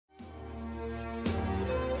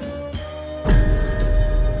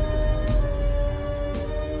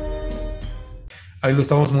ahí lo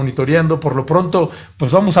estamos monitoreando. Por lo pronto,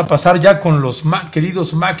 pues vamos a pasar ya con los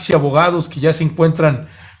queridos maxiabogados que ya se encuentran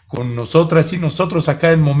con nosotras y nosotros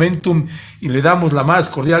acá en Momentum, y le damos la más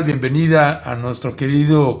cordial bienvenida a nuestro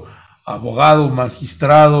querido abogado,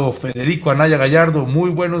 magistrado Federico Anaya Gallardo. Muy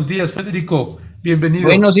buenos días, Federico, bienvenido.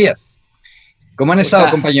 Buenos días. ¿Cómo han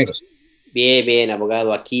estado, compañeros? Bien, bien,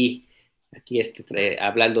 abogado, aquí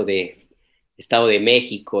hablando de Estado de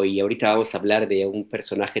México, y ahorita vamos a hablar de un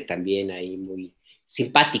personaje también ahí muy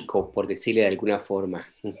simpático, por decirle de alguna forma.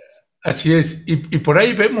 Así es, y por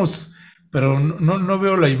ahí vemos, pero no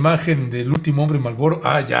veo la imagen del último hombre Malboro.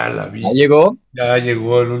 Ah, ya la vi. ¿Ya llegó? Ya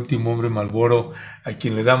llegó el último hombre Malboro, a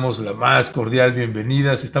quien le damos la más cordial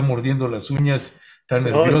bienvenida. Se está mordiendo las uñas, está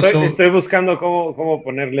nervioso. No, estoy buscando cómo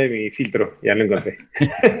ponerle mi filtro, ya lo encontré.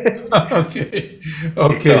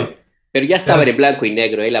 Ok. Pero ya estaba en blanco y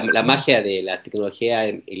negro, ¿eh? La magia de la tecnología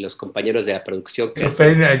y los compañeros de la producción.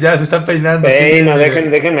 Ya se está peinando.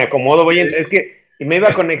 Déjenme acomodo, es que me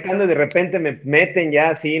iba conectando y de repente me meten ya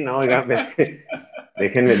así, ¿no?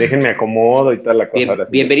 Déjenme acomodo y toda la cosa.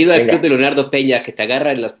 Bienvenido al club de Leonardo Peña, que te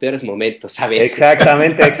agarra en los peores momentos, ¿sabes?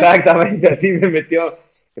 Exactamente, así me metió.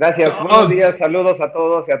 Gracias, buenos días, saludos a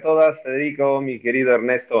todos y a todas, Federico, mi querido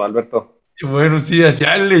Ernesto, Alberto. Buenos días,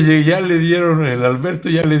 ya le dieron, el Alberto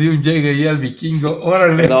ya le dio un llegue ahí al vikingo,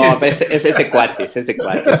 órale. No, es ese cuate.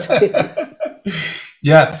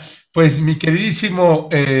 Ya, pues mi queridísimo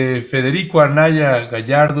Federico Anaya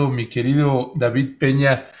Gallardo, mi querido David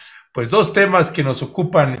Peña, pues dos temas que nos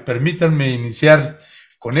ocupan. Permítanme iniciar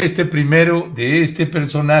con este primero, de este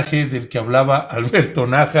personaje del que hablaba Alberto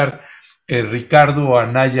Nájar, Ricardo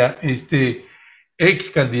Anaya, este ex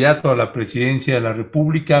candidato a la presidencia de la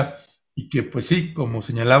República, y que pues sí, como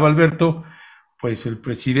señalaba Alberto, pues el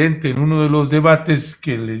presidente en uno de los debates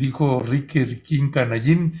que le dijo Riquín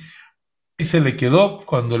Canallín, y se le quedó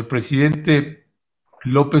cuando el presidente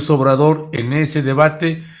López Obrador en ese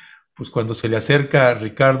debate, pues cuando se le acerca a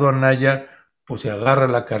Ricardo Anaya, pues se agarra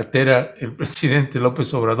la cartera el presidente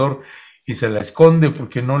López Obrador y se la esconde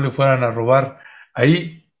porque no le fueran a robar.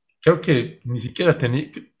 Ahí creo que ni siquiera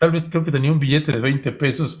tenía, creo que tenía un billete de 20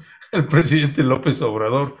 pesos el presidente López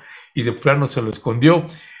Obrador, y de plano se lo escondió.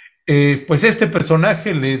 Pues este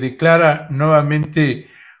personaje le declara nuevamente,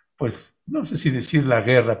 pues no sé si decir la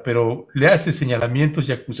guerra, pero le hace señalamientos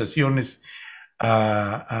y acusaciones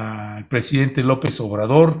al presidente López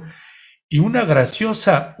Obrador, y una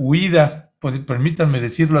graciosa huida, pues, permítanme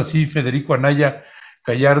decirlo así, Federico Anaya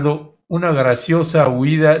Gallardo, una graciosa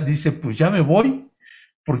huida. Dice, pues ya me voy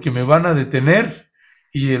porque me van a detener,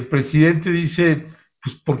 y el presidente dice,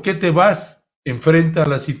 pues ¿por qué te vas? Enfrenta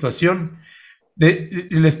la situación.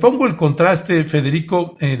 Les pongo el contraste,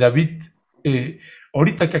 Federico, David,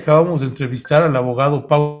 ahorita que acabamos de entrevistar al abogado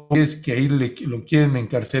Pau, que ahí lo quieren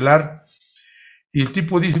encarcelar, y el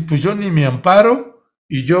tipo dice, pues yo ni me amparo,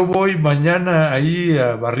 y yo voy mañana ahí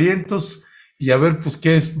a Barrientos, y a ver pues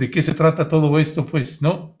de qué se trata todo esto, pues,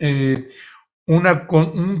 ¿no?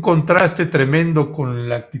 Un contraste tremendo con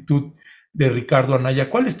la actitud de Ricardo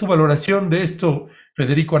Anaya. ¿Cuál es tu valoración de esto,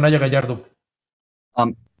 Federico Anaya Gallardo?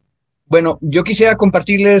 Bueno, yo quisiera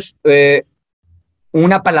compartirles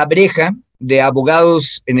una palabreja de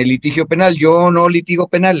abogados en el litigio penal. Yo no litigo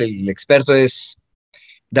penal, el experto es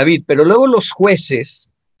David, pero luego los jueces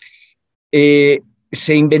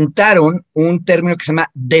se inventaron un término que se llama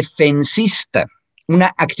defensista,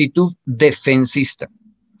 una actitud defensista.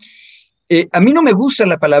 A mí no me gusta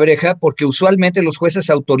la palabreja porque usualmente los jueces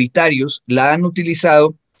autoritarios la han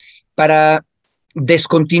utilizado para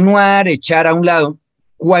descontinuar, echar a un lado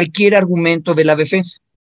cualquier argumento de la defensa.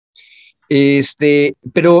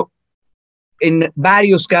 Pero en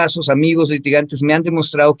varios casos, amigos litigantes me han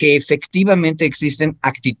demostrado que efectivamente existen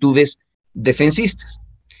actitudes defensistas.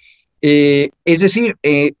 Es decir,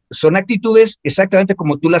 son actitudes exactamente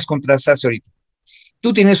como tú las contrastaste ahorita.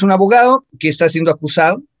 Tú tienes un abogado que está siendo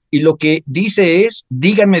acusado y lo que dice es,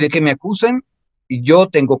 díganme de qué me acusan, y yo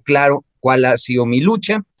tengo claro cuál ha sido mi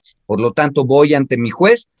lucha, por lo tanto voy ante mi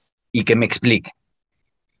juez y que me explique.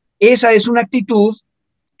 Esa es una actitud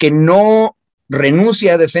que no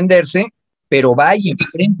renuncia a defenderse, pero va y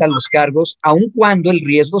enfrenta los cargos, aun cuando el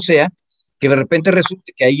riesgo sea que de repente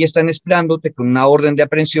resulte que ahí están esperándote con una orden de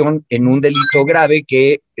aprehensión en un delito grave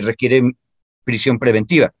que requiere prisión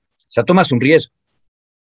preventiva. O sea, tomas un riesgo.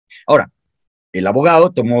 Ahora, el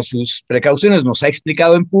abogado tomó sus precauciones, nos ha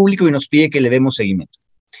explicado en público y nos pide que le demos seguimiento.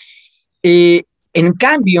 En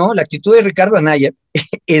cambio, la actitud de Ricardo Anaya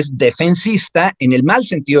es defensista en el mal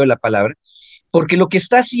sentido de la palabra, porque lo que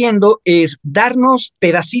está haciendo es darnos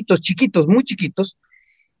pedacitos chiquitos, muy chiquitos,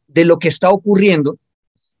 de lo que está ocurriendo.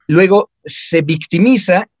 Luego se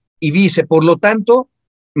victimiza y dice, por lo tanto,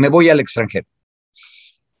 me voy al extranjero.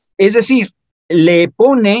 Es decir, le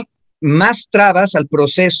pone más trabas al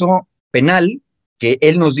proceso penal que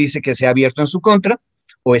él nos dice que se ha abierto en su contra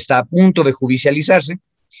o está a punto de judicializarse,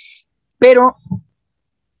 pero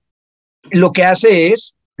lo que hace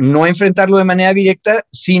es no enfrentarlo de manera directa,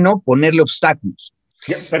 sino ponerle obstáculos.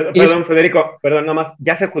 Perdón, Federico, perdón, nomás,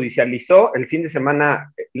 ya se judicializó el fin de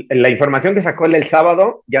semana, la información que sacó él el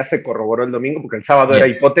sábado ya se corroboró el domingo, porque el sábado era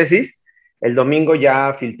hipótesis, el domingo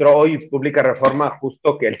ya filtró, hoy publica Reforma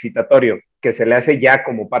justo que el citatorio, que se le hace ya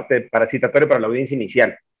como parte para citatorio para la audiencia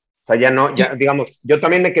inicial. O sea, ya no, ya digamos, yo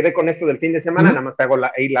también me quedé con esto del fin de semana, nada más te hago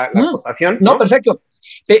ahí la acotación. No, perfecto.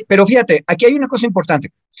 Pero fíjate, aquí hay una cosa importante.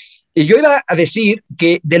 Y yo iba a decir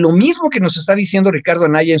que de lo mismo que nos está diciendo Ricardo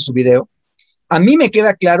Anaya en su video, a mí me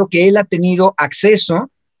queda claro que él ha tenido acceso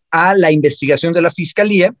a la investigación de la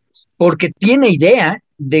Fiscalía porque tiene idea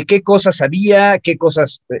de qué cosas había, qué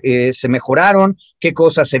cosas se mejoraron, qué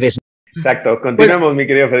cosas se desmejoraron. Exacto, continuamos, bueno, mi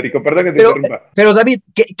querido Federico, perdón que te interrumpa. Pero David,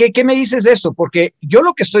 ¿qué me dices de eso? Porque yo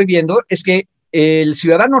lo que estoy viendo es que el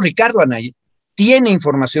ciudadano Ricardo Anaya tiene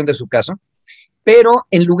información de su caso, pero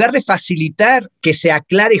en lugar de facilitar que se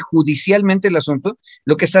aclare judicialmente el asunto,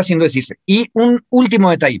 lo que está haciendo es irse. Y un último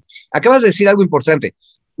detalle, acabas de decir algo importante,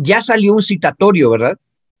 ya salió un citatorio, ¿verdad?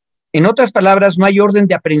 En otras palabras, no hay orden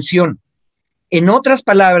de aprehensión. En otras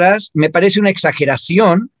palabras, me parece una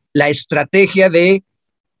exageración la estrategia de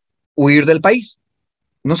huir del país.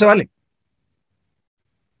 No se vale.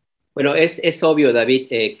 Bueno, es obvio, David,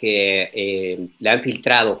 que le han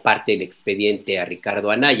filtrado parte del expediente a Ricardo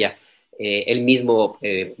Anaya. Él mismo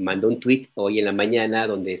mandó un tuit hoy en la mañana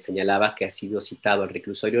donde señalaba que ha sido citado al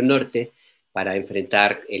reclusorio norte para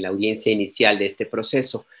enfrentar la audiencia inicial de este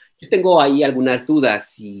proceso. Yo tengo ahí algunas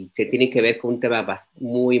dudas y se tienen que ver con un tema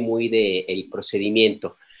muy del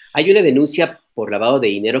procedimiento. Hay una denuncia por lavado de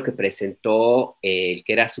dinero que presentó el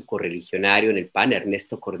que era su correligionario en el PAN,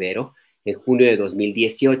 Ernesto Cordero, en junio de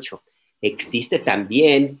 2018. Existe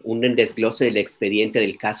también un desglose del expediente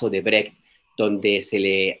del caso de Brecht, donde se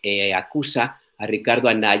le acusa a Ricardo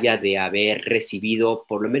Anaya de haber recibido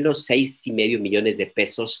por lo menos 6,5 millones de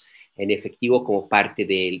pesos en efectivo como parte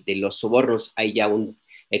de los sobornos. Hay ya un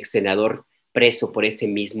ex senador preso por ese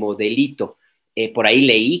mismo delito. Por ahí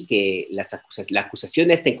leí que la acusación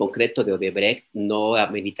esta en concreto de Odebrecht no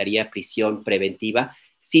ameritaría prisión preventiva,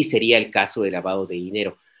 sí sería el caso de lavado de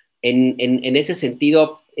dinero. En ese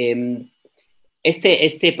sentido,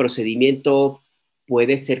 este procedimiento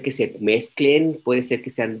puede ser que se mezclen, puede ser que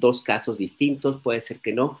sean dos casos distintos, puede ser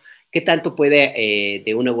que no. ¿Qué tanto puede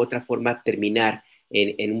de una u otra forma terminar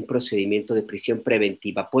en un procedimiento de prisión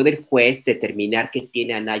preventiva? ¿Puede el juez determinar que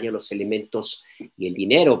tiene Anaya los elementos y el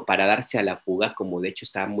dinero para darse a la fuga, como de hecho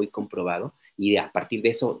está muy comprobado, y a partir de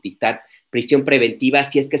eso dictar prisión preventiva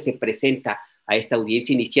si es que se presenta a esta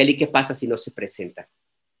audiencia inicial? ¿Y qué pasa si no se presenta?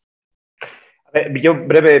 Yo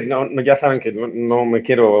breve, ya saben que no me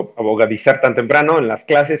quiero abogadizar tan temprano en las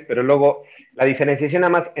clases, pero luego la diferenciación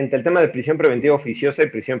nada más entre el tema de prisión preventiva oficiosa y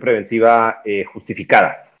prisión preventiva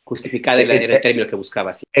justificada. Justificada era el término que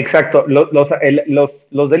buscaba, sí. Exacto.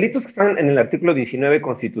 Los delitos que están en el artículo 19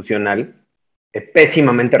 constitucional,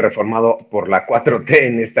 pésimamente reformado por la 4T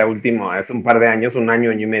en esta última, hace un par de años, un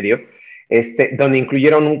año y medio, donde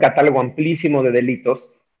incluyeron un catálogo amplísimo de delitos,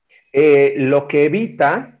 lo que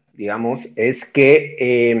evita, digamos, es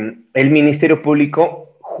que el Ministerio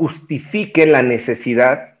Público justifique la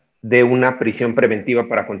necesidad de una prisión preventiva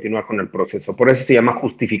para continuar con el proceso. Por eso se llama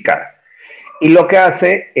justificada. Y lo que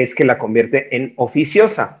hace es que la convierte en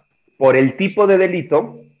oficiosa. Por el tipo de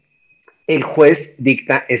delito, el juez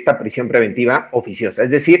dicta esta prisión preventiva oficiosa.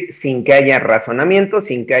 Es decir, sin que haya razonamiento,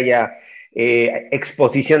 sin que haya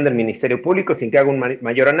exposición del Ministerio Público, sin que haga un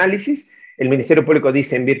mayor análisis. El Ministerio Público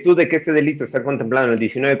dice, en virtud de que este delito está contemplado en el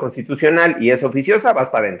 19 constitucional y es oficiosa, vas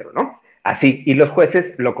para adentro, ¿no? Así, y los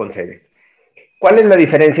jueces lo conceden. ¿Cuál es la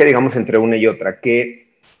diferencia, digamos, entre una y otra?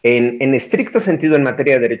 Que en estricto sentido en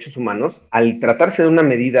materia de derechos humanos, al tratarse de una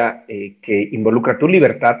medida que involucra tu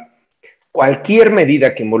libertad, cualquier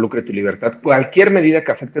medida que involucre tu libertad, cualquier medida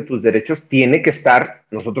que afecte tus derechos, tiene que estar,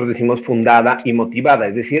 nosotros decimos, fundada y motivada,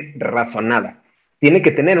 es decir, razonada. Tiene que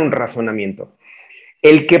tener un razonamiento.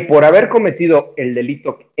 El que por haber cometido el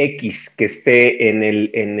delito X que esté en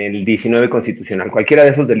el 19 constitucional, cualquiera de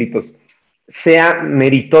esos delitos, sea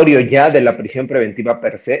meritorio ya de la prisión preventiva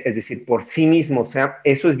per se, es decir, por sí mismo,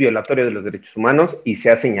 eso es violatorio de los derechos humanos y se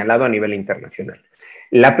ha señalado a nivel internacional.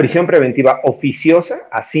 La prisión preventiva oficiosa,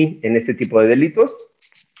 así en este tipo de delitos,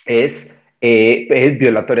 es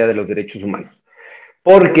violatoria de los derechos humanos.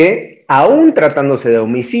 Porque, aún tratándose de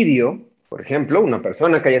homicidio, por ejemplo, una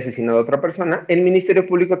persona que haya asesinado a otra persona, el Ministerio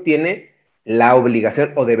Público tiene la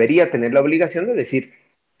obligación, o debería tener la obligación de decir,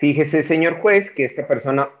 fíjese, señor juez, que esta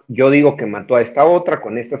persona, yo digo que mató a esta otra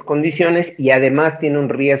con estas condiciones y además tiene un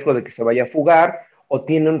riesgo de que se vaya a fugar, o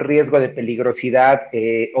tiene un riesgo de peligrosidad,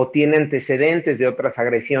 o tiene antecedentes de otras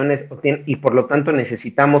agresiones, y por lo tanto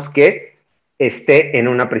necesitamos que esté en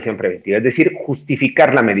una prisión preventiva, es decir,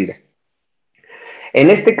 justificar la medida. En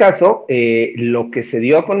este caso, lo que se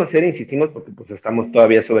dio a conocer, insistimos, porque pues estamos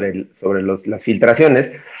todavía sobre las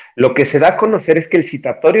filtraciones, lo que se da a conocer es que el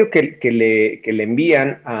citatorio que le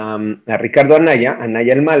envían a Ricardo Anaya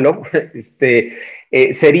el malo,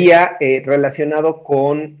 sería relacionado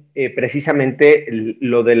con precisamente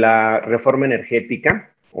lo de la reforma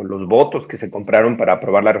energética, o los votos que se compraron para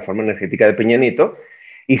aprobar la reforma energética de Peña Nieto,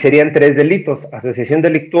 y serían 3 delitos: asociación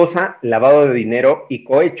delictuosa, lavado de dinero y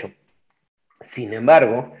cohecho. Sin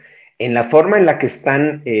embargo, en la forma en la que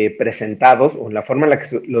están presentados, o en la forma en la que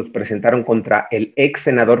los presentaron contra el ex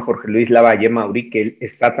senador Jorge Luis Lavalle Mauri, que él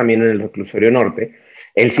está también en el reclusorio norte,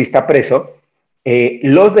 él sí está preso,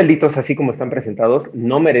 los delitos así como están presentados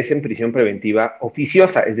no merecen prisión preventiva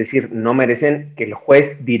oficiosa, es decir, no merecen que el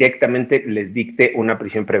juez directamente les dicte una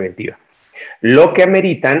prisión preventiva. Lo que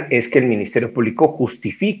ameritan es que el Ministerio Público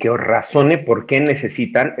justifique o razone por qué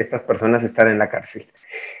necesitan estas personas estar en la cárcel.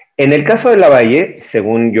 En el caso de Lavalle,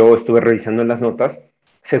 según yo estuve revisando en las notas,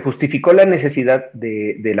 se justificó la necesidad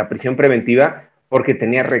de la prisión preventiva porque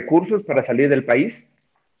tenía recursos para salir del país,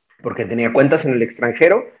 porque tenía cuentas en el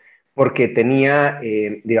extranjero, porque tenía,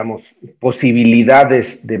 digamos,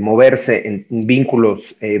 posibilidades de moverse en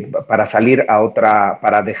vínculos para salir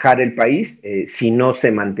para dejar el país, si no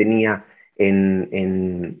se mantenía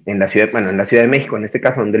en la ciudad, bueno, en la Ciudad de México, en este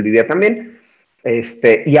caso, donde él vivía también.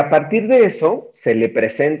 Y a partir de eso se le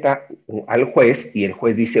presenta al juez y el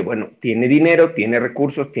juez dice, bueno, tiene dinero, tiene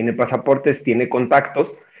recursos, tiene pasaportes, tiene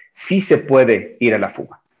contactos, sí se puede ir a la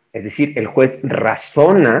fuga. Es decir, el juez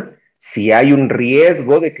razona si hay un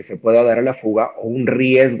riesgo de que se pueda dar a la fuga o un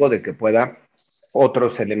riesgo de que pueda,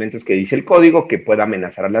 otros elementos que dice el código, que pueda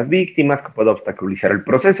amenazar a las víctimas, que pueda obstaculizar el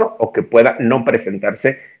proceso o que pueda no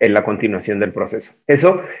presentarse en la continuación del proceso.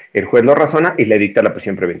 Eso el juez lo razona y le dicta la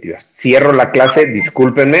prisión preventiva. Cierro la clase,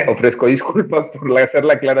 discúlpenme, ofrezco disculpas por hacer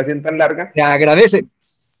la aclaración tan larga. Te agradece.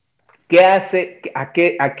 ¿Qué hace? ¿A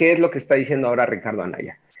qué es lo que está diciendo ahora Ricardo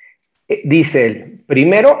Anaya? Dice él,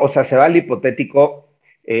 primero, o sea, se va al hipotético,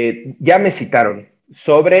 ya me citaron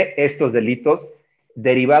sobre estos delitos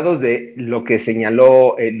derivados de lo que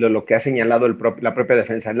señaló, lo que ha señalado la propia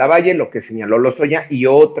defensa de Lavalle, lo que señaló Lozoya y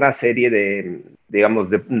otra serie de, digamos,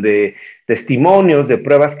 de testimonios, de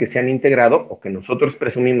pruebas que se han integrado o que nosotros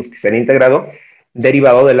presumimos que se han integrado,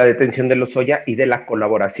 derivado de la detención de Lozoya y de la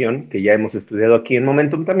colaboración, que ya hemos estudiado aquí en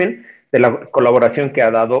Momentum también, de la colaboración que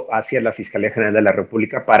ha dado hacia la Fiscalía General de la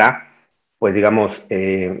República para, pues digamos,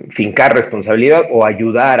 fincar responsabilidad o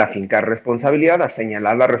ayudar a fincar responsabilidad, a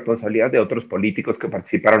señalar la responsabilidad de otros políticos que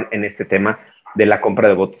participaron en este tema de la compra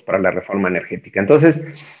de votos para la reforma energética. Entonces,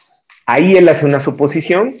 ahí él hace una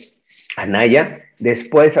suposición, Anaya,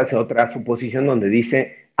 después hace otra suposición donde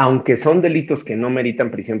dice, aunque son delitos que no meritan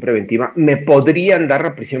prisión preventiva, ¿me podrían dar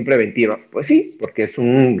la prisión preventiva? Pues sí, porque es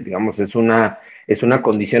una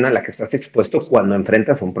condición a la que estás expuesto cuando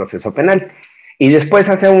enfrentas un proceso penal. Y después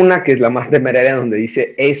hace una que es la más temeraria, donde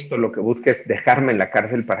dice, esto lo que busca es dejarme en la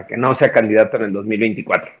cárcel para que no sea candidato en el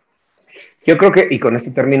 2024. Yo creo que, y con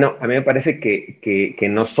esto termino, a mí me parece que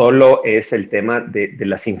no solo es el tema de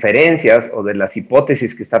las inferencias o de las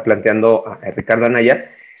hipótesis que está planteando Ricardo Anaya,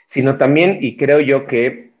 sino también, y creo yo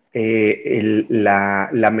que la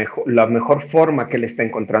mejor forma que él está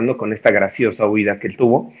encontrando con esta graciosa huida que él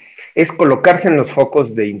tuvo es colocarse en los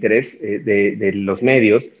focos de interés de los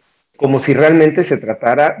medios, como si realmente se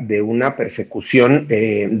tratara de una persecución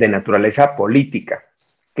de naturaleza política.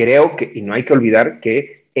 Creo que, y no hay que olvidar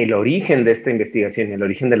que el origen de esta investigación y el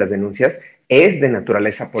origen de las denuncias es de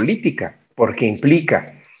naturaleza política, porque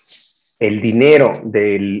implica el dinero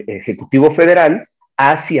del Ejecutivo Federal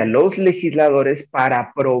hacia los legisladores para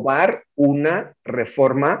aprobar una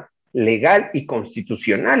reforma legal y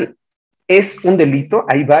constitucional. ¿Es un delito?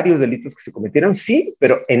 Hay varios delitos que se cometieron, sí,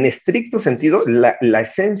 pero en estricto sentido, la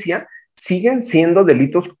esencia siguen siendo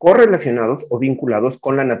delitos correlacionados o vinculados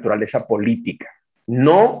con la naturaleza política.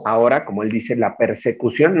 No ahora, como él dice, la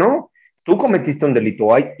persecución, no. Tú cometiste un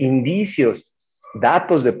delito, hay indicios,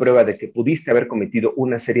 datos de prueba de que pudiste haber cometido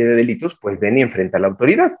una serie de delitos, pues ven y enfrenta a la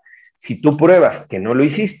autoridad. Si tú pruebas que no lo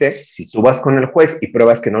hiciste, si tú vas con el juez y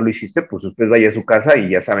pruebas que no lo hiciste, pues usted vaya a su casa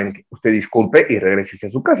y ya saben que usted disculpe y regrese a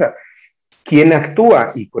su casa. ¿Quién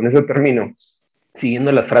actúa? Y con eso termino,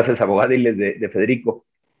 siguiendo las frases abogadas de Federico.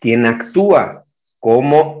 quien actúa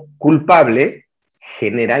como culpable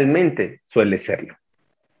generalmente suele serlo.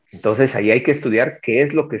 Entonces ahí hay que estudiar qué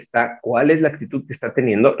es lo que está, cuál es la actitud que está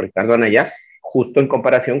teniendo Ricardo Anaya, justo en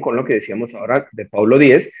comparación con lo que decíamos ahora de Paulo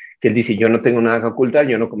Díez, que él dice, yo no tengo nada que ocultar,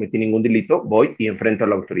 yo no cometí ningún delito, voy y enfrento a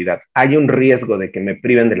la autoridad. ¿Hay un riesgo de que me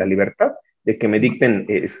priven de la libertad, de que me dicten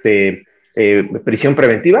prisión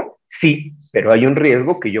preventiva? Sí, pero hay un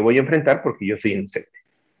riesgo que yo voy a enfrentar porque yo soy inocente.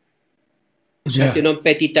 Accusatio non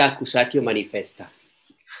petita, accusatio manifesta.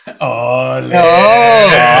 ¡Ole! ¡Oh!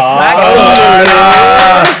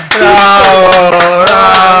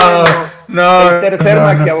 No, el tercer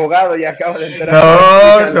maxiabogado ya acaba de entrar.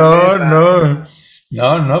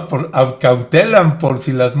 No, cautelan por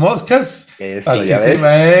si las moscas. Eso, ya ves.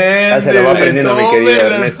 Ya se lo va aprendiendo mi querido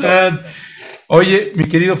Ernesto. Oye, mi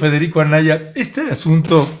querido Federico Anaya, este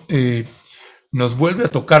asunto nos vuelve a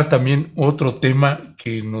tocar también otro tema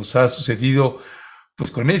que nos ha sucedido pues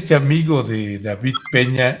con este amigo de David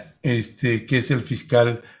Peña, que es el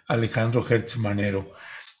fiscal Alejandro Hertz Manero.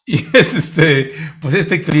 Y es pues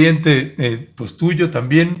este cliente pues tuyo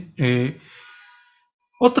también.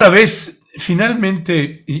 Otra vez,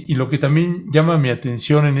 finalmente, y lo que también llama mi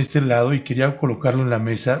atención en este lado, y quería colocarlo en la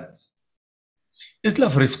mesa, es la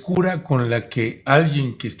frescura con la que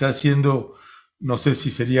alguien que está haciendo, no sé si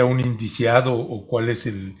sería un indiciado o cuál es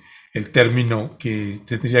el término que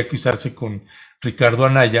tendría que usarse con Ricardo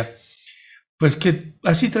Anaya, pues que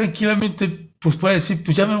así tranquilamente pues puede decir,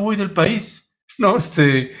 pues ya me voy del país, ¿no?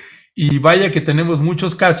 Y vaya que tenemos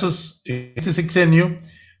muchos casos en este sexenio,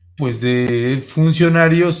 pues de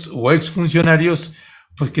funcionarios o exfuncionarios,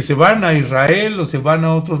 pues que se van a Israel o se van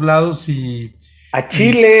a otros lados a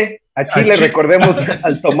Chile, recordemos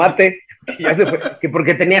al tomate, que ya se fue, que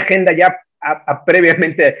porque tenía agenda ya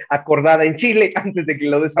previamente acordada en Chile antes de que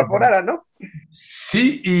lo desaforara, ¿no?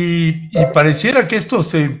 Sí, y pareciera que esto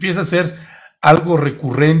se empieza a hacer algo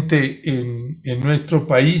recurrente en nuestro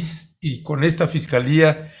país, y con esta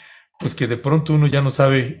fiscalía, pues que de pronto uno ya no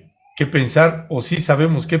sabe qué pensar, o sí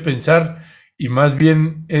sabemos qué pensar, y más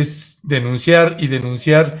bien es denunciar y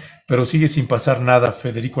denunciar, pero sigue sin pasar nada,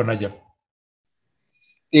 Federico Anaya.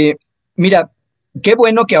 Mira, qué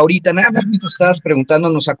bueno que ahorita, nada más mientras estabas preguntando,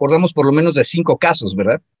 nos acordamos por lo menos de 5 casos,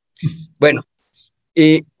 ¿verdad? Bueno,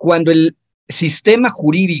 cuando el sistema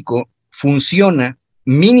jurídico funciona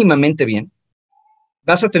mínimamente bien,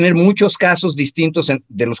 vas a tener muchos casos distintos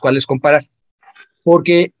de los cuales comparar.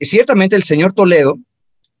 Porque ciertamente el señor Toledo,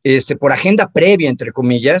 por agenda previa, entre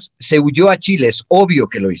comillas, se huyó a Chile, es obvio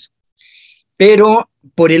que lo hizo. Pero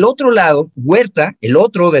por el otro lado, Huerta, el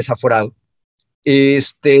otro desaforado,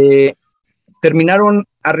 terminaron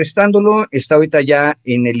arrestándolo, está ahorita ya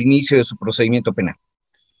en el inicio de su procedimiento penal.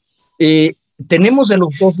 Tenemos de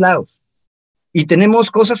los dos lados, y tenemos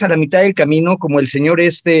cosas a la mitad del camino, como el señor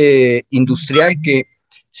industrial que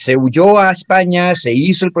se huyó a España, se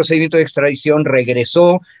hizo el procedimiento de extradición,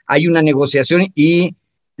 regresó, hay una negociación, y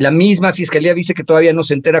la misma fiscalía dice que todavía no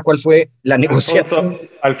se entera cuál fue la negociación.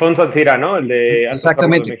 Alfonso Ancira, ¿no? El de Alto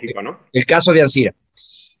Exactamente, de México, ¿no? El caso de Ancira.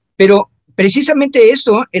 Pero precisamente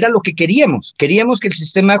eso era lo que queríamos. Queríamos que el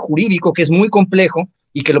sistema jurídico, que es muy complejo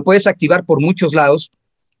y que lo puedes activar por muchos lados,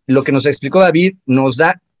 lo que nos explicó David, nos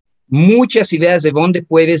da muchas ideas de dónde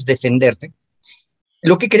puedes defenderte.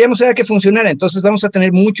 Lo que queríamos era que funcionara, entonces vamos a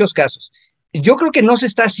tener muchos casos. Yo creo que no se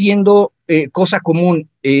está haciendo cosa común.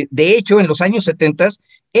 De hecho, en los años 70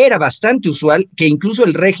 era bastante usual que incluso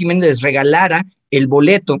el régimen les regalara el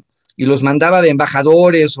boleto y los mandaba de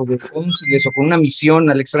embajadores o de cónsules o con una misión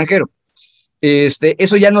al extranjero.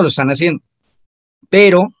 Eso ya no lo están haciendo.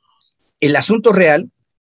 Pero el asunto real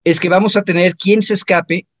es que vamos a tener quién se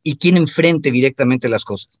escape y quién enfrente directamente las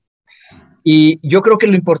cosas. Y yo creo que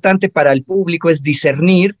lo importante para el público es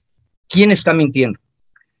discernir quién está mintiendo.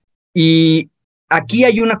 Y aquí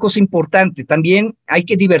hay una cosa importante, también hay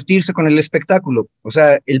que divertirse con el espectáculo. O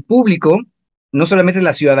sea, el público, no solamente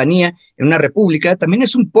la ciudadanía en una república, también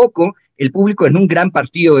es un poco el público en un gran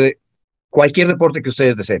partido de cualquier deporte que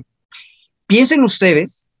ustedes deseen. Piensen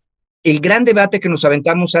ustedes el gran debate que nos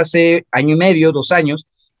aventamos hace año y medio, 2 años,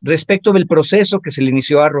 respecto del proceso que se le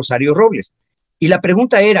inició a Rosario Robles. Y la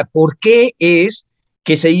pregunta era, ¿por qué es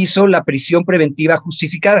que se hizo la prisión preventiva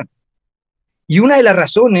justificada? Y una de las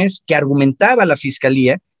razones que argumentaba la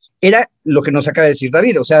fiscalía era lo que nos acaba de decir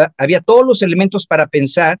David. O sea, había todos los elementos para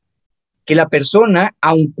pensar que la persona,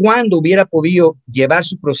 aun cuando hubiera podido llevar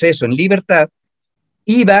su proceso en libertad,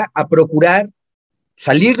 iba a procurar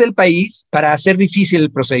salir del país para hacer difícil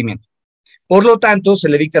el procedimiento. Por lo tanto, se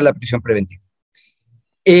le dicta la prisión preventiva.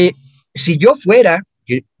 Si yo fuera,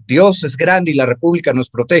 que Dios es grande y la República nos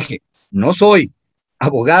protege, no soy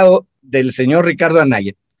abogado del señor Ricardo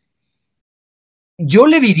Anaya, yo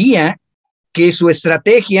le diría que su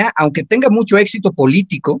estrategia, aunque tenga mucho éxito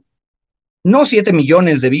político, no 7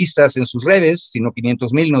 millones de vistas en sus redes, sino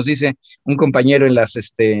 500,000, nos dice un compañero en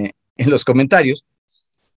los comentarios,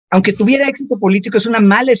 aunque tuviera éxito político, es una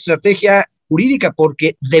mala estrategia jurídica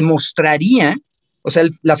porque demostraría, o sea,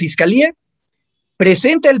 la fiscalía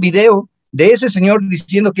presenta el video de ese señor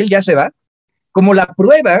diciendo que él ya se va, como la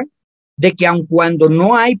prueba de que aun cuando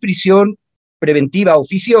no hay prisión preventiva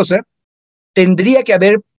oficiosa, tendría que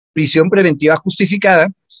haber prisión preventiva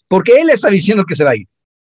justificada, porque él está diciendo que se va a ir,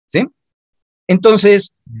 ¿sí?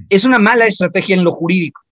 Entonces, es una mala estrategia en lo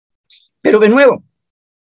jurídico. Pero de nuevo,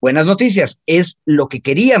 buenas noticias, es lo que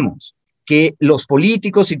queríamos, que los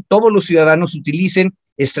políticos y todos los ciudadanos utilicen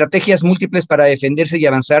estrategias múltiples para defenderse y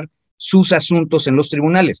avanzar sus asuntos en los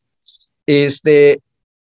tribunales.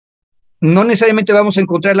 No necesariamente vamos a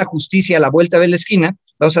encontrar la justicia a la vuelta de la esquina,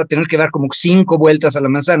 vamos a tener que dar como 5 vueltas a la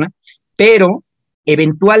manzana, pero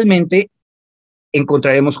eventualmente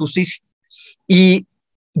encontraremos justicia. Y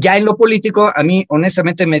ya en lo político, a mí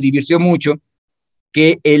honestamente me divirtió mucho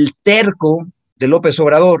que el terco de López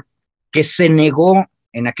Obrador, que se negó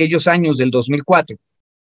en aquellos años del 2004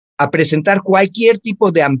 a presentar cualquier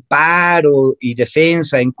tipo de amparo y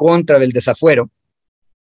defensa en contra del desafuero,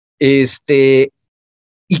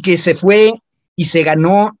 y que se fue y se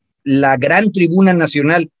ganó la gran tribuna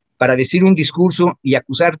nacional para decir un discurso y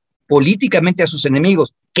acusar políticamente a sus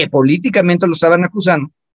enemigos, que políticamente lo estaban acusando.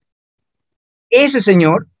 Ese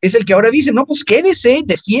señor es el que ahora dice, no, pues quédese,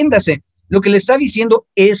 defiéndase. Lo que le está diciendo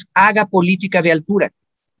es haga política de altura.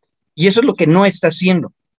 Y eso es lo que no está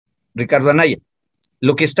haciendo Ricardo Anaya.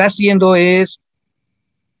 Lo que está haciendo es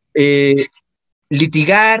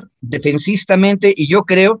litigar defensivamente y yo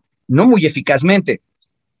creo no muy eficazmente.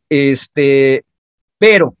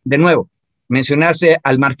 Pero, de nuevo, mencionaste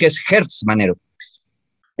al marqués Hertz, Manero.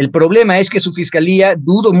 El problema es que su fiscalía,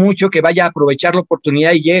 dudo mucho que vaya a aprovechar la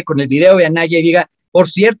oportunidad y llegue con el video de Anaya y diga, por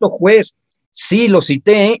cierto, juez, sí, lo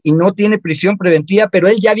cité y no tiene prisión preventiva, pero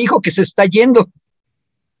él ya dijo que se está yendo.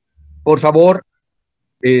 Por favor,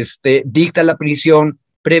 dicta la prisión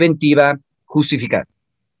preventiva justificada.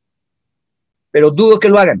 Pero dudo que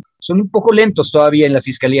lo hagan. Son un poco lentos todavía en la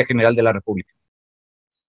Fiscalía General de la República.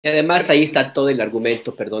 Y además ahí está todo el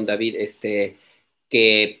argumento, perdón David,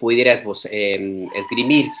 que pudieras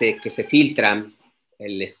esgrimirse, que se filtran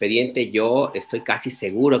el expediente. Yo estoy casi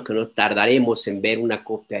seguro que no tardaremos en ver una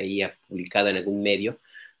copia ahí publicada en algún medio,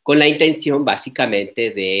 con la intención básicamente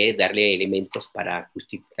de darle elementos para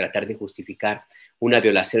tratar de justificar una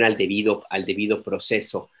violación al debido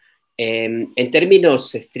proceso. En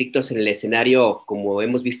términos estrictos en el escenario, como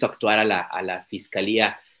hemos visto actuar a la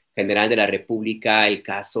Fiscalía General de la República, el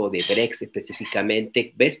caso de Brex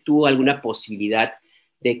específicamente, ¿ves tú alguna posibilidad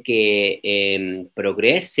de que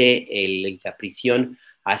progrese la prisión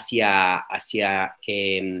hacia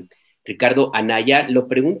Ricardo Anaya? Lo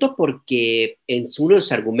pregunto porque en uno de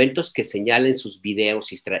los argumentos que señala en sus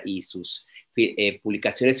videos y sus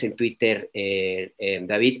publicaciones en Twitter,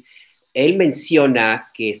 David, él menciona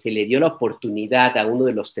que se le dio la oportunidad a uno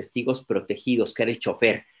de los testigos protegidos, que era el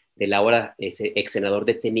chofer del ahora ex senador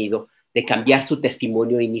detenido, de cambiar su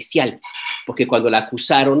testimonio inicial, porque cuando la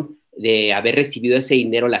acusaron de haber recibido ese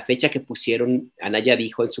dinero, la fecha que pusieron, Anaya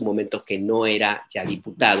dijo en su momento que no era ya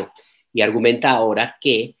diputado, y argumenta ahora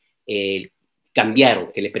que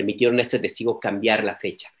cambiaron, que le permitieron a este testigo cambiar la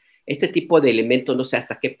fecha. Este tipo de elementos no sé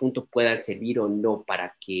hasta qué punto puedan servir o no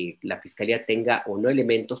para que la Fiscalía tenga o no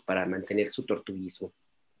elementos para mantener su tortuguismo.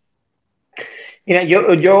 Mira,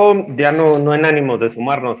 yo ya no en ánimo de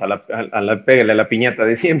sumarnos a la piñata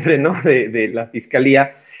de siempre, ¿no? De la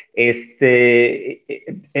Fiscalía.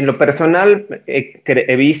 En lo personal,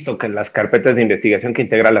 he visto que las carpetas de investigación que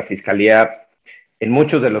integra la Fiscalía, en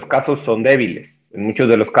muchos de los casos son débiles. En muchos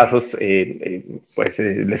de los casos,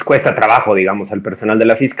 les cuesta trabajo, digamos, al personal de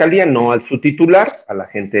la Fiscalía, no al su titular, a la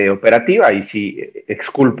gente operativa, y sí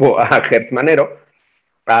exculpo a Hertz Manero,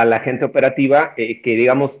 a la gente operativa, que,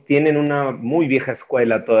 digamos, tienen una muy vieja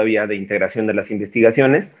escuela todavía de integración de las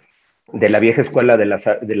investigaciones, de la vieja escuela de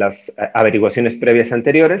las averiguaciones previas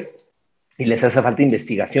anteriores, y les hace falta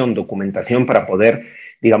investigación, documentación para poder,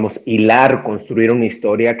 digamos, hilar, construir una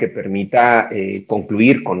historia que permita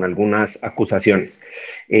concluir con algunas acusaciones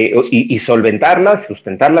y solventarlas,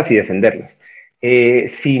 sustentarlas y defenderlas.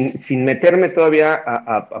 Sin meterme todavía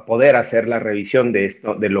a poder hacer la revisión de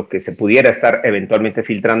esto, de lo que se pudiera estar eventualmente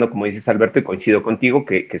filtrando, como dices, Alberto, y coincido contigo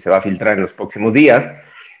que se va a filtrar en los próximos días.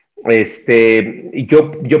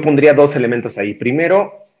 Yo pondría 2 elementos ahí.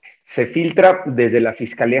 Primero, se filtra desde la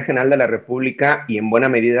Fiscalía General de la República y en buena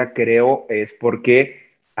medida creo es porque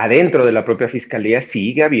adentro de la propia Fiscalía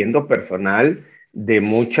sigue habiendo personal de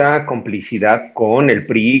mucha complicidad con el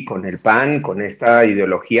PRI, con el PAN, con esta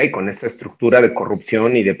ideología y con esta estructura de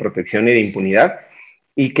corrupción y de protección y de impunidad,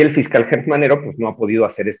 y que el fiscal Gertmanero pues no ha podido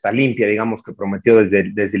hacer esta limpia, digamos, que prometió desde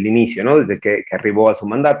el inicio, ¿no? Desde que arribó a su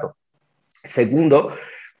mandato. Segundo,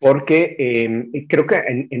 porque creo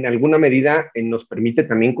que en alguna medida nos permite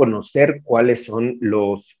también conocer cuáles son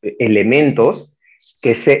los elementos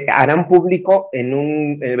que se harán público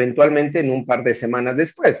eventualmente en un par de semanas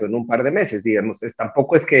después o en un par de meses, digamos.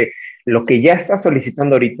 Tampoco es que lo que ya está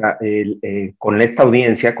solicitando ahorita con esta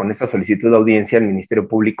audiencia, con esta solicitud de audiencia al Ministerio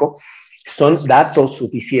Público, son datos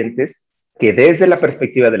suficientes que desde la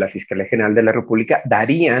perspectiva de la Fiscalía General de la República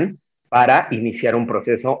darían para iniciar un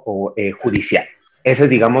proceso judicial. Eso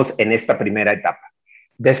es, digamos, en esta primera etapa.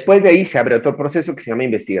 Después de ahí se abre otro proceso que se llama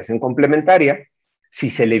investigación complementaria.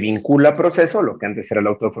 Si se le vincula proceso, lo que antes era el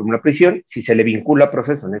auto de fórmula prisión, si se le vincula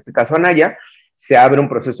proceso, en este caso a Anaya, se abre un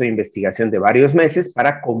proceso de investigación de varios meses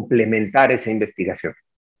para complementar esa investigación.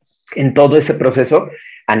 En todo ese proceso,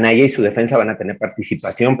 Anaya y su defensa van a tener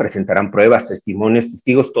participación, presentarán pruebas, testimonios,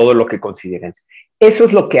 testigos, todo lo que consideren. Eso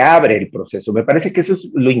es lo que abre el proceso. Me parece que eso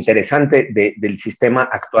es lo interesante del sistema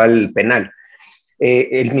actual penal.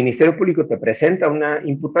 El Ministerio Público te presenta una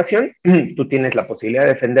imputación, tú tienes la posibilidad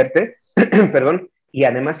de defenderte, perdón, y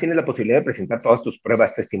además tienes la posibilidad de presentar todas tus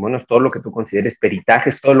pruebas, testimonios, todo lo que tú consideres,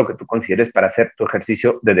 peritajes, todo lo que tú consideres para hacer tu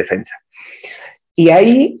ejercicio de defensa. Y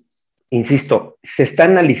ahí, insisto, se está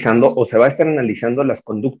analizando o se va a estar analizando las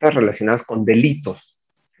conductas relacionadas con delitos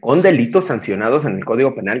sancionados en el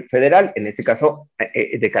Código Penal Federal, en este caso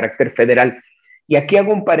de carácter federal. Y aquí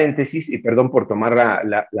hago un paréntesis, y perdón por tomar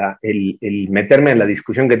el meterme en la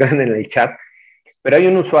discusión que traen en el chat, pero hay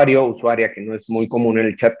un usuaria que no es muy común en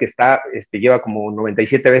el chat que lleva como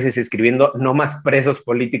 97 veces escribiendo no más presos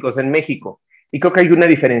políticos en México. Y creo que hay una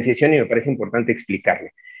diferenciación y me parece importante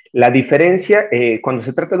explicarle. La diferencia, cuando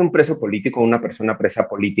se trata de un preso político, una persona presa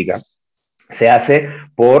política, se hace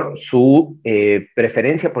por su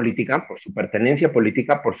preferencia política, por su pertenencia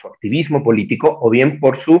política, por su activismo político o bien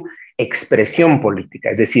por su expresión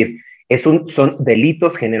política. Es decir, son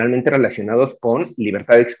delitos generalmente relacionados con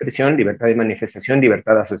libertad de expresión, libertad de manifestación,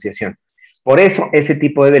 libertad de asociación. Por eso ese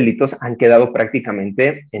tipo de delitos han quedado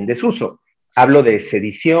prácticamente en desuso. Hablo de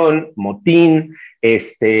sedición, motín,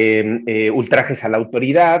 ultrajes a la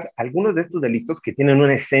autoridad, algunos de estos delitos que tienen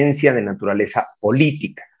una esencia de naturaleza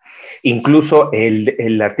política. Incluso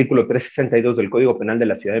el artículo 362 del Código Penal de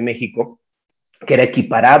la Ciudad de México, que era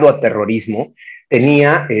equiparado a terrorismo,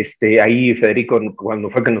 tenía, ahí Federico, cuando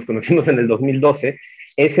fue que nos conocimos en el 2012,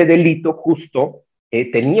 ese delito justo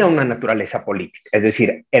tenía una naturaleza política, es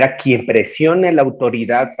decir, era quien presione a la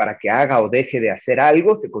autoridad para que haga o deje de hacer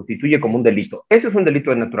algo, se constituye como un delito. Eso es un delito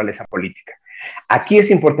de naturaleza política. Aquí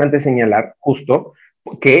es importante señalar justo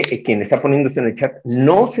que quien está poniéndose en el chat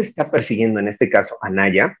no se está persiguiendo en este caso a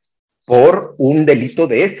Anaya por un delito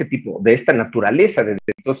de este tipo, de esta naturaleza de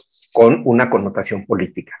delitos con una connotación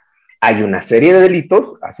política. Hay una serie de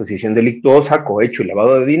delitos, asociación delictuosa, cohecho y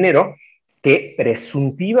lavado de dinero, que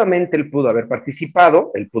presuntivamente él pudo haber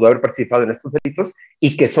participado en estos delitos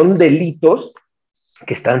y que son delitos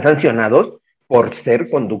que están sancionados por ser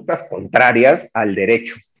conductas contrarias al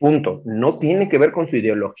derecho, punto. No tiene que ver con su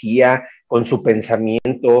ideología, con su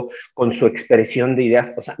pensamiento, con su expresión de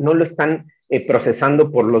ideas, o sea, no lo están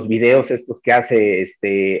procesando por los videos estos que hace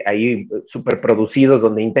ahí súper producidos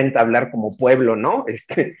donde intenta hablar como pueblo, ¿no?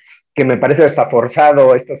 Que me parece hasta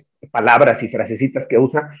forzado estas palabras y frasecitas que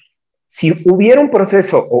usa. Si hubiera un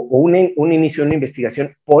proceso o un inicio de una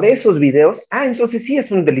investigación por esos videos, entonces sí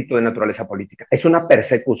es un delito de naturaleza política. Es una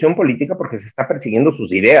persecución política porque se está persiguiendo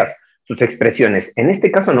sus ideas, sus expresiones. En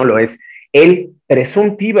este caso no lo es. Él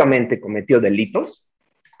presuntivamente cometió delitos.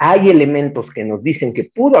 Hay elementos que nos dicen que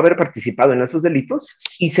pudo haber participado en esos delitos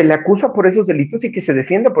y se le acusa por esos delitos y que se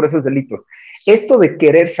defienda por esos delitos. Esto de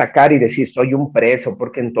querer sacar y decir soy un preso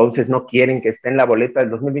porque entonces no quieren que esté en la boleta del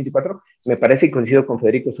 2024, me parece, y coincido con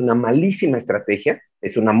Federico, es una malísima estrategia,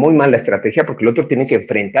 es una muy mala estrategia porque el otro tiene que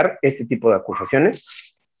enfrentar este tipo de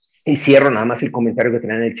acusaciones. Y cierro nada más el comentario que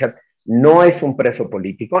tenía en el chat. No es un preso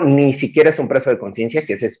político, ni siquiera es un preso de conciencia,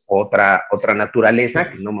 que esa es otra naturaleza,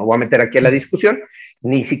 que no me voy a meter aquí a la discusión,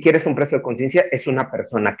 ni siquiera es un preso de conciencia, es una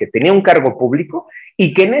persona que tenía un cargo público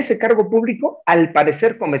y que en ese cargo público al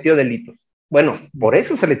parecer cometió delitos. Bueno, por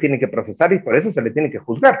eso se le tiene que procesar y por eso se le tiene que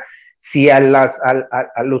juzgar. Si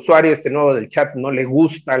al usuario nuevo del chat no le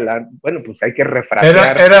gusta, bueno, pues hay que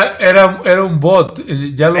refrasear. Era un bot,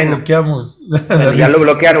 ya lo bloqueamos. Bueno, ya lo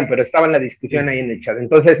bloquearon, pero estaba en la discusión ahí en el chat.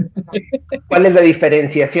 Entonces, ¿cuál es la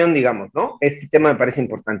diferenciación, digamos, no? Este tema me parece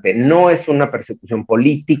importante. No es una persecución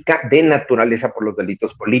política de naturaleza por los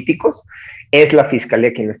delitos políticos. Es la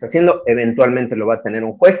fiscalía quien lo está haciendo. Eventualmente lo va a tener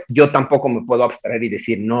un juez. Yo tampoco me puedo abstraer y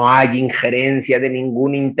decir, no hay injerencia de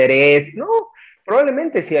ningún interés. No.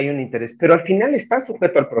 Probablemente sí hay un interés, pero al final está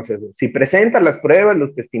sujeto al proceso. Si presenta las pruebas,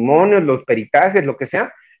 los testimonios, los peritajes, lo que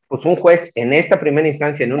sea, pues un juez en esta primera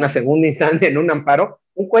instancia, en una segunda instancia, en un amparo,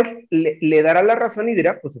 un juez le dará la razón y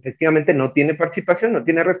dirá, pues efectivamente no tiene participación, no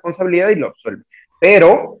tiene responsabilidad y lo absuelve.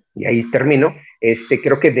 Pero, y ahí termino,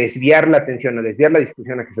 creo que desviar la atención, o desviar la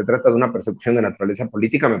discusión a que se trata de una persecución de naturaleza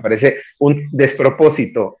política me parece un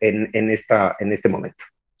despropósito en este momento.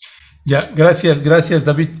 Ya, gracias,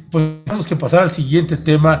 David. Pues tenemos que pasar al siguiente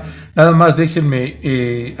tema. Nada más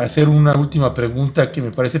déjenme hacer una última pregunta que me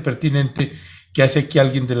parece pertinente que hace aquí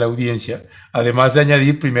alguien de la audiencia. Además de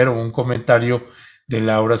añadir primero un comentario de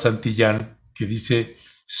Laura Santillán que dice,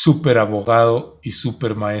 súper abogado y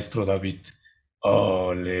súper maestro David.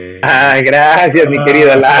 ¡Ole! Gracias, mi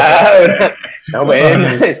querida Laura. No, bueno,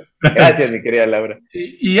 gracias, mi querida Laura.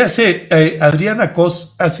 Y hace, Adriana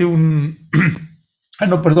Cos hace un...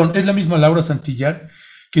 no, perdón, es la misma Laura Santillán,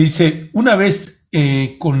 que dice, una vez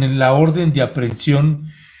con la orden de aprehensión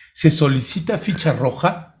se solicita ficha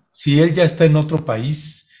roja, si él ya está en otro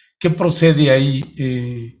país, ¿qué procede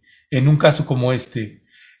ahí en un caso como este?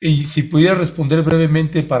 Y si pudiera responder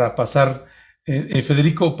brevemente para pasar,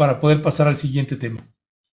 Federico, para poder pasar al siguiente tema.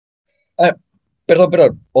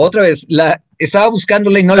 Perdón, otra vez, estaba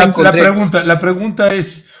buscándola y no la encontré. La pregunta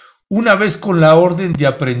es, una vez con la orden de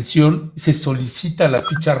aprehensión, ¿se solicita la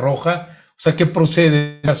ficha roja? O sea, ¿qué procede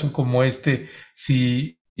en un caso como este?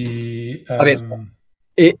 A ver,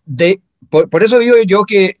 por eso digo yo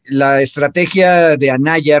que la estrategia de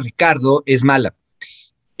Anaya, Ricardo, es mala.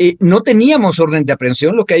 No teníamos orden de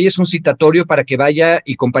aprehensión, lo que hay es un citatorio para que vaya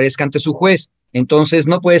y comparezca ante su juez. Entonces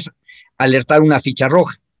no puedes alertar una ficha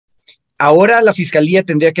roja. Ahora la fiscalía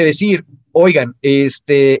tendría que decir, oigan,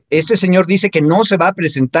 este señor dice que no se va a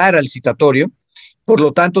presentar al citatorio, por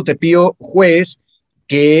lo tanto te pido, juez,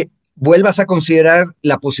 que vuelvas a considerar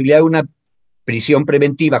la posibilidad de una prisión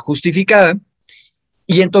preventiva justificada,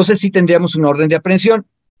 y entonces sí tendríamos una orden de aprehensión.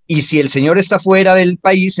 Y si el señor está fuera del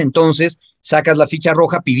país, entonces sacas la ficha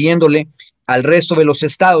roja pidiéndole al resto de los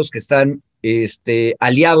estados que están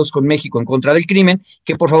aliados con México en contra del crimen,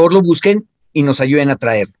 que por favor lo busquen y nos ayuden a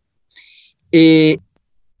traerlo.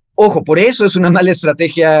 Ojo, por eso es una mala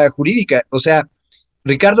estrategia jurídica. O sea,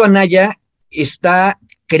 Ricardo Anaya está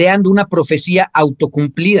creando una profecía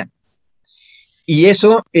autocumplida. Y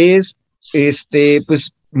eso es,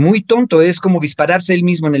 pues, muy tonto. Es como dispararse él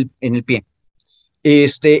mismo en el pie.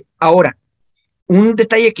 Ahora, un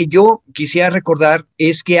detalle que yo quisiera recordar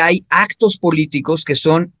es que hay actos políticos que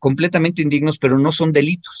son completamente indignos, pero no son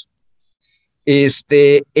delitos.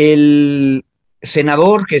 El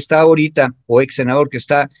senador que está ahorita, o ex senador que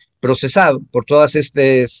está procesado por todos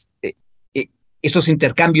estos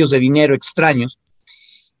intercambios de dinero extraños,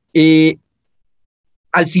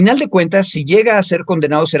 al final de cuentas, si llega a ser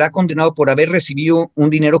condenado, será condenado por haber recibido un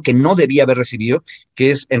dinero que no debía haber recibido,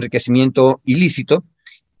 que es enriquecimiento ilícito,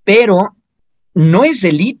 pero no es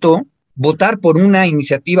delito votar por una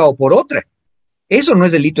iniciativa o por otra. Eso no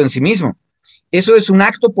es delito en sí mismo. Eso es un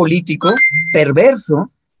acto político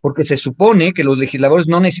perverso, porque se supone que los legisladores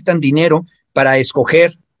no necesitan dinero para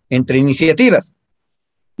escoger entre iniciativas.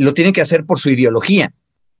 Lo tienen que hacer por su ideología,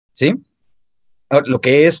 ¿sí? Lo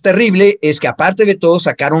que es terrible es que aparte de todo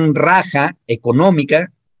sacaron raja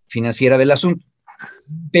económica, financiera del asunto.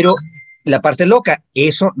 Pero la parte loca,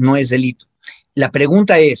 eso no es delito. La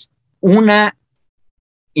pregunta es, una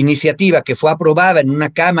iniciativa que fue aprobada en una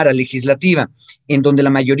cámara legislativa en donde la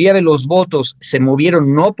mayoría de los votos se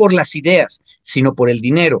movieron no por las ideas, sino por el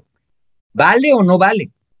dinero, ¿vale o no vale?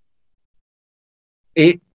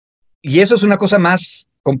 Y eso es una cosa más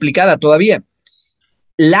complicada todavía.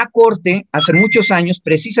 La Corte, hace muchos años,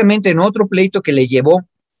 precisamente en otro pleito que le llevó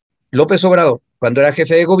López Obrador, cuando era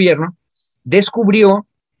jefe de gobierno, descubrió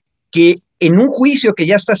que en un juicio que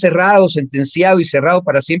ya está cerrado, sentenciado y cerrado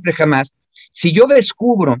para siempre jamás, si yo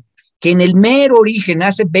descubro que en el mero origen,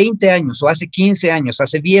 hace 20 años, o hace 15 años,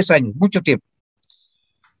 hace 10 años, mucho tiempo,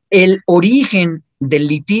 el origen del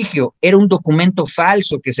litigio era un documento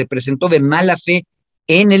falso que se presentó de mala fe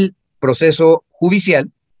en el proceso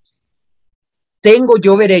judicial, tengo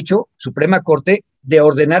yo derecho, Suprema Corte, de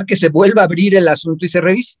ordenar que se vuelva a abrir el asunto y se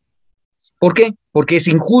revise. ¿Por qué? Porque es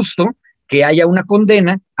injusto que haya una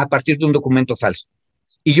condena a partir de un documento falso.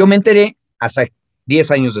 Y yo me enteré hasta 10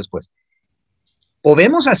 años después.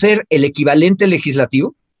 ¿Podemos hacer el equivalente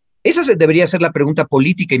legislativo? Esa debería ser la pregunta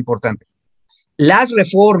política importante. Las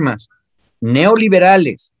reformas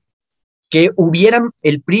neoliberales que hubieran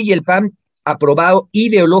el PRI y el PAN aprobado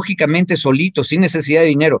ideológicamente solitos, sin necesidad de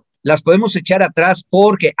dinero, las podemos echar atrás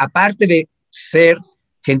porque, aparte de ser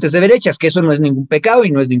gentes de derechas, que eso no es ningún pecado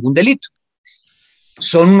y no es ningún delito,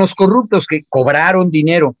 son unos corruptos que cobraron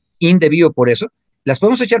dinero indebido por eso, ¿las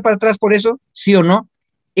podemos echar para atrás por eso? ¿Sí o no?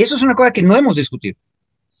 Eso es una cosa que no hemos discutido.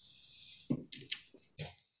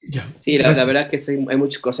 Sí, la verdad que sí, hay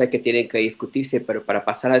muchas cosas que tienen que discutirse, pero para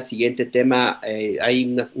pasar al siguiente tema, hay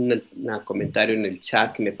un comentario en el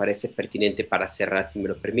chat que me parece pertinente para cerrar, si me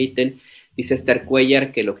lo permiten. Dice Esther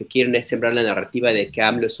Cuellar que lo que quieren es sembrar la narrativa de que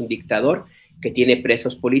AMLO es un dictador, que tiene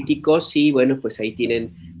presos políticos, y bueno, pues ahí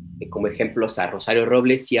tienen como ejemplos a Rosario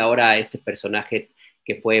Robles y ahora a este personaje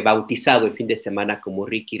que fue bautizado el fin de semana como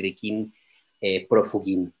Riquín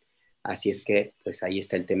Profugín. Así es que, pues ahí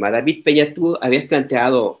está el tema. David Peña, tú habías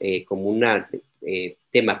planteado como un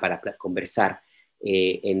tema para conversar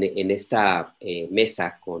en esta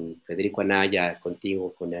mesa con Federico Anaya,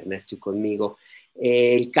 contigo, con Ernesto y conmigo,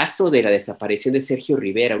 el caso de la desaparición de Sergio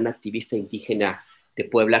Rivera, un activista indígena de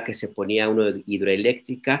Puebla que se ponía uno de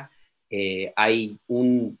hidroeléctrica. Hay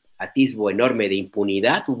un atisbo enorme de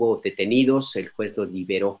impunidad, hubo detenidos, el juez los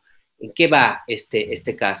liberó. ¿En qué va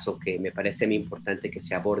este caso que me parece muy importante que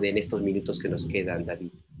se aborde en estos minutos que nos quedan, David?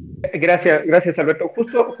 Gracias, Alberto.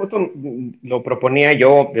 Justo lo proponía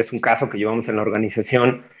yo, es un caso que llevamos en la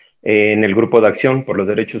organización, en el Grupo de Acción por los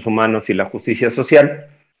Derechos Humanos y la Justicia Social,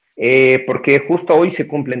 porque justo hoy se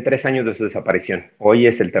cumplen 3 años de su desaparición. Hoy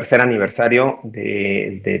es el 3er aniversario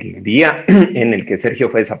del día en el que Sergio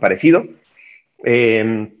fue desaparecido.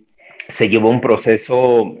 Se llevó un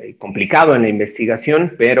proceso complicado en la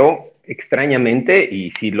investigación, pero extrañamente,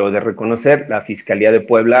 y sí lo de reconocer, la Fiscalía de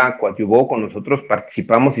Puebla coadyuvó con nosotros,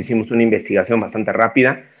 participamos, hicimos una investigación bastante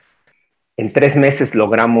rápida. En 3 meses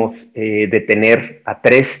logramos detener a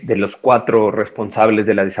 3 de los 4 responsables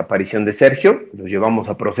de la desaparición de Sergio, los llevamos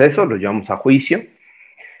a proceso, los llevamos a juicio,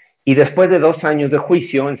 y después de 2 años de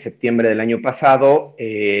juicio, en septiembre del año pasado,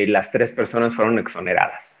 las 3 personas fueron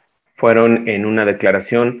exoneradas. Fueron en una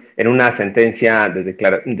declaración, en una sentencia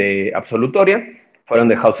de absolutoria, fueron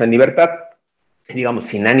dejados en libertad, digamos,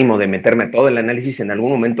 sin ánimo de meterme a todo el análisis. En algún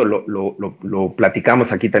momento lo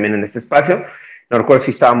platicamos aquí también en este espacio, no recuerdo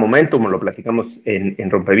si estaba Momentum, lo platicamos en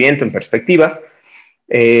Rompeviento, en Perspectivas.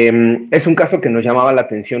 Es un caso que nos llamaba la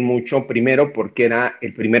atención mucho, primero porque era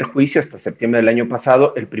el primer juicio hasta septiembre del año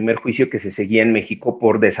pasado, el primer juicio que se seguía en México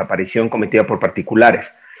por desaparición cometida por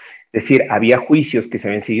particulares. Es decir, había juicios que se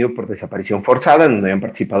habían seguido por desaparición forzada, donde habían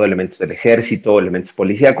participado elementos del ejército, elementos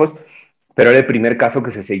policíacos, pero era el primer caso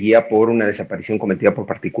que se seguía por una desaparición cometida por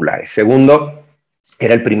particulares. Segundo,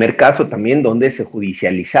 era el primer caso también donde se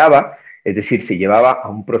judicializaba, es decir, se llevaba a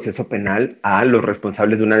un proceso penal a los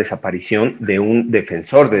responsables de una desaparición de un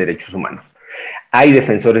defensor de derechos humanos. Hay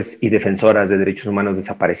defensores y defensoras de derechos humanos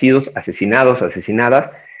desaparecidos, asesinados,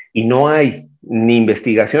 asesinadas, y no hay ni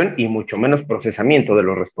investigación y mucho menos procesamiento de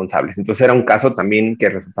los responsables. Entonces era un caso también que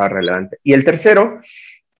resultaba relevante. Y el tercero,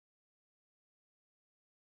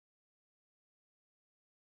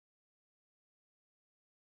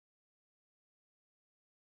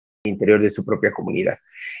 interior de su propia comunidad.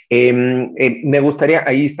 Me gustaría,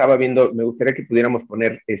 ahí estaba viendo, me gustaría que pudiéramos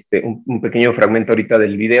poner un pequeño fragmento ahorita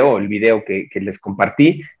del video, el video que les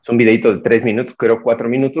compartí. Es un videito de 3 minutos, creo 4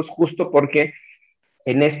 minutos, justo porque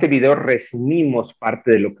en este video resumimos parte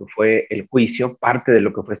de lo que fue el juicio, parte de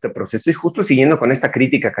lo que fue este proceso, y justo siguiendo con esta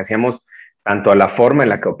crítica que hacíamos tanto a la forma en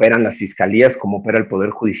la que operan las fiscalías como opera el Poder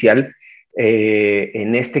Judicial.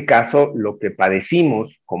 En este caso, lo que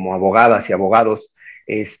padecimos como abogadas y abogados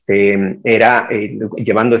era,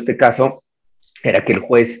 llevando este caso, era que el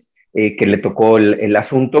juez que le tocó el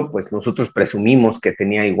asunto, pues nosotros presumimos que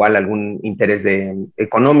tenía igual algún interés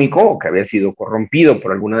económico o que había sido corrompido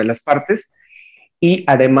por alguna de las partes, y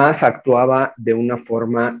además actuaba de una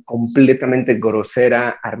forma completamente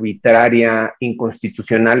grosera, arbitraria,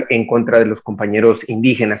 inconstitucional en contra de los compañeros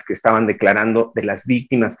indígenas que estaban declarando, de las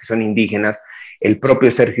víctimas que son indígenas. El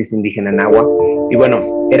propio Sergio es indígena náhuatl. Y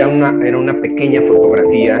bueno, era una pequeña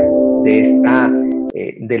fotografía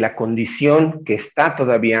de la condición que está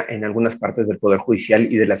todavía en algunas partes del Poder Judicial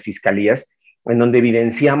y de las fiscalías, en donde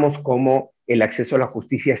evidenciamos cómo el acceso a la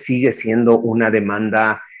justicia sigue siendo una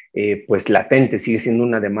demanda pues latente, sigue siendo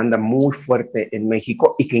una demanda muy fuerte en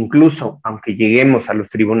México, y que incluso aunque lleguemos a los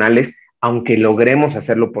tribunales, aunque logremos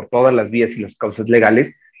hacerlo por todas las vías y las causas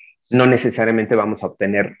legales, no necesariamente vamos a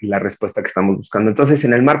obtener la respuesta que estamos buscando. Entonces,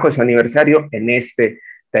 en el marco de su aniversario, en este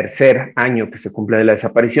tercer año que se cumple de la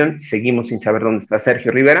desaparición, seguimos sin saber dónde está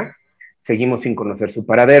Sergio Rivera, seguimos sin conocer su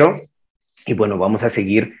paradero, y bueno, vamos a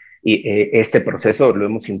seguir este proceso, lo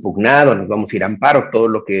hemos impugnado, nos vamos a ir a amparo, todo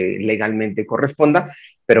lo que legalmente corresponda,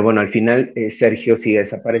 pero bueno, al final Sergio sigue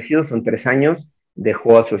desaparecido, son 3 años,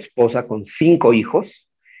 dejó a su esposa con 5 hijos,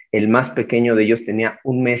 el más pequeño de ellos tenía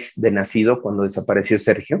 1 mes de nacido cuando desapareció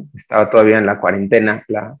Sergio, estaba todavía en la cuarentena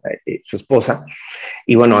su esposa,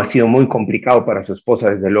 y bueno, ha sido muy complicado para su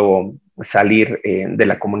esposa, desde luego, salir de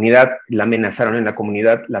la comunidad. La amenazaron en la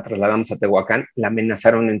comunidad, la trasladamos a Tehuacán, la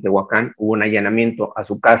amenazaron en Tehuacán, hubo un allanamiento a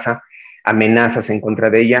su casa, amenazas en contra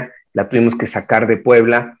de ella, la tuvimos que sacar de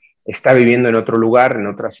Puebla, está viviendo en otro lugar, en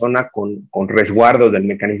otra zona, con resguardo del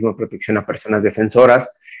mecanismo de protección a personas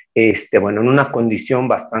defensoras, bueno, en una condición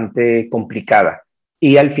bastante complicada.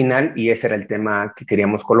 Y al final, y ese era el tema que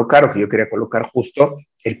queríamos colocar, o que yo quería colocar justo,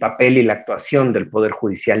 el papel y la actuación del Poder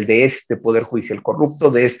Judicial, de este Poder Judicial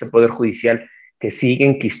corrupto, de este Poder Judicial que sigue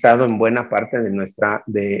enquistado en buena parte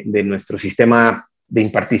de nuestro sistema de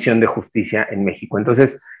impartición de justicia en México.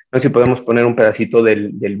 Entonces, no sé si podemos poner un pedacito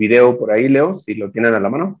del video por ahí, Leo, si lo tienen a la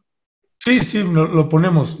mano. Sí, sí, lo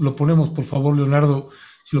ponemos, por favor, Leonardo.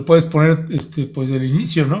 Si lo puedes poner, pues del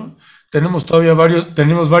inicio, ¿no? Tenemos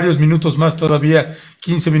varios minutos más todavía,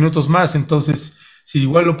 15 minutos más, entonces, si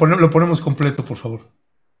igual lo ponemos completo, por favor.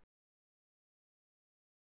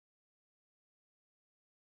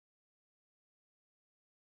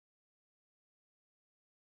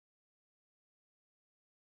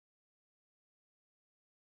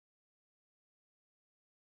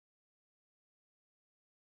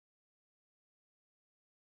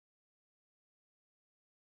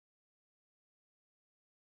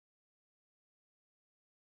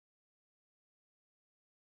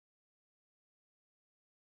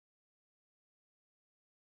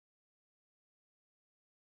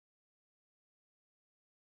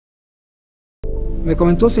 Me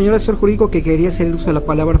comentó, señor asesor jurídico, que quería hacer el uso de la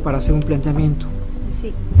palabra para hacer un planteamiento.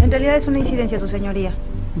 Sí, en realidad es una incidencia, su señoría.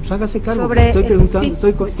 Pues hágase cargo, Sobre estoy preguntando, sí,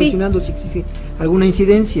 estoy cuestionando si existe alguna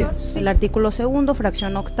incidencia. El artículo 2,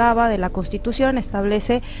 fracción 8 de la Constitución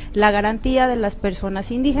establece la garantía de las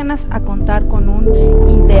personas indígenas a contar con un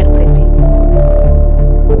intérprete.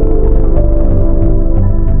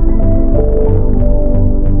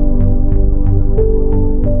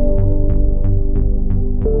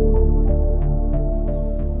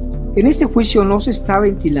 En este juicio no se está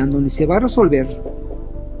ventilando ni se va a resolver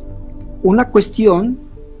una cuestión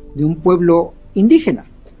de un pueblo indígena.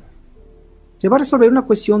 Se va a resolver una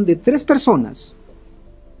cuestión de 3 personas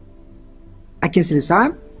a quien se les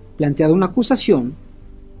ha planteado una acusación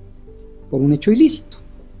por un hecho ilícito.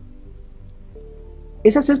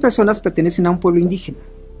 Esas 3 personas pertenecen a un pueblo indígena,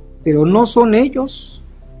 pero no son ellos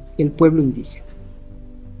el pueblo indígena.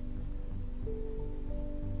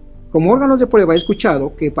 Como órganos de prueba he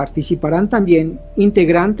escuchado que participarán también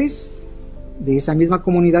integrantes de esa misma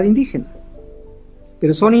comunidad indígena,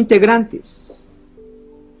 pero son integrantes,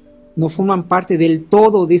 no forman parte del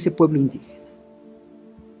todo de ese pueblo indígena.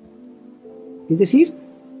 Es decir,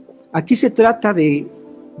 aquí se trata de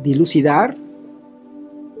dilucidar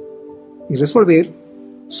y resolver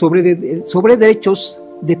sobre derechos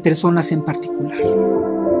de personas en particular.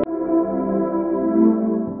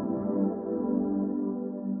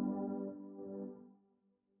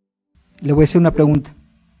 Le voy a hacer una pregunta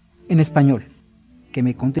en español, que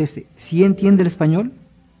me conteste. ¿Sí entiende el español?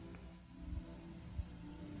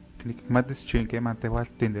 Te va a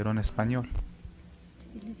entender en español.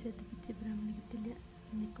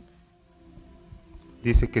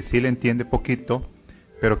 Dice que sí le entiende poquito,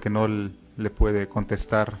 pero que no le puede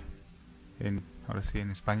contestar ahora sí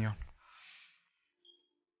en español.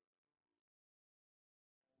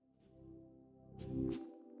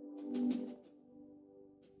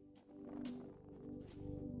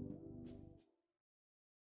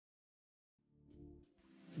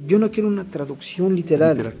 Yo no quiero una traducción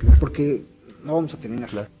literal, Claro. porque no vamos a terminar.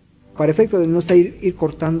 Claro. Para efecto de no estar ir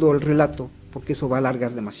cortando el relato, porque eso va a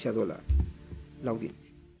alargar demasiado la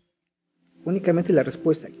audiencia. Únicamente la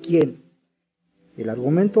respuesta, ¿quién? El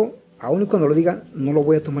argumento, aun y cuando lo diga, no lo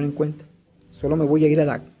voy a tomar en cuenta. Solo me voy a ir a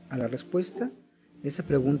la respuesta de esa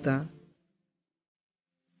pregunta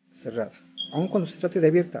cerrada, aun cuando se trate de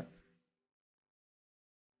abierta.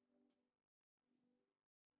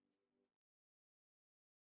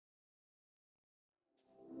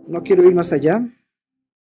 No quiero ir más allá,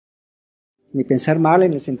 ni pensar mal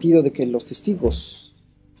en el sentido de que los testigos,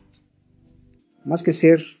 más que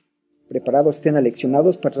ser preparados, estén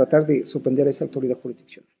aleccionados para tratar de sorprender a esa autoridad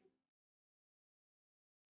jurisdiccional.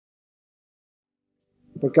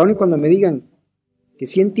 Porque aun y cuando me digan que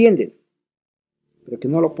sí entienden, pero que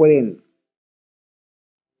no lo pueden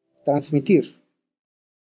transmitir,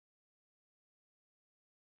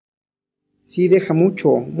 sí deja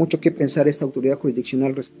mucho que pensar esta autoridad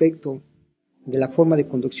jurisdiccional respecto de la forma de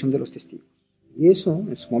conducción de los testigos. Y eso,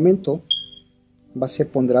 en su momento, va a ser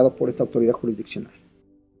ponderado por esta autoridad jurisdiccional.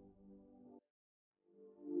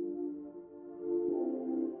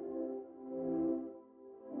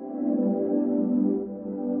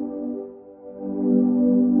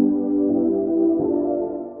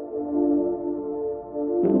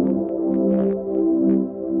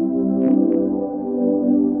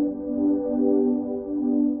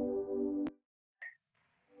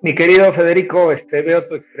 Mi querido Federico, veo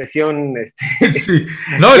tu expresión. Sí,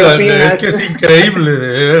 no, es que es increíble, de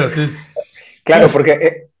veras. Claro,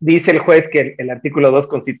 porque dice el juez que el artículo 2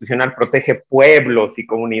 constitucional protege pueblos y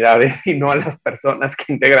comunidades y no a las personas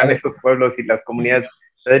que integran esos pueblos y las comunidades.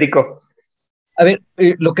 Federico. A ver,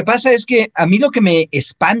 lo que pasa es que a mí lo que me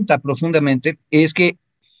espanta profundamente es que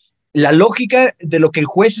la lógica de lo que el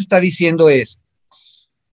juez está diciendo es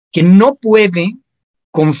que no puede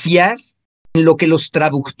confiar en lo que los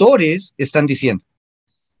traductores están diciendo.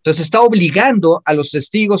 Entonces está obligando a los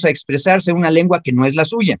testigos a expresarse en una lengua que no es la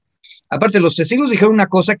suya. Aparte, los testigos dijeron una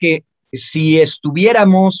cosa que si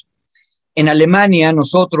estuviéramos en Alemania,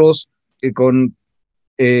 nosotros con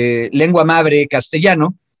lengua madre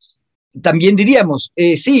castellano, también diríamos,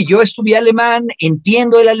 sí, yo estudié alemán,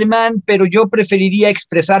 entiendo el alemán, pero yo preferiría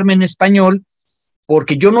expresarme en español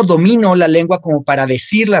porque yo no domino la lengua como para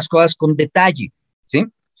decir las cosas con detalle, ¿sí?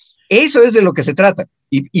 Eso es de lo que se trata.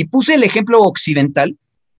 Y puse el ejemplo occidental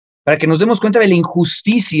para que nos demos cuenta de la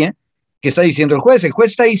injusticia que está diciendo el juez. El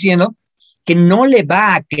juez está diciendo que no le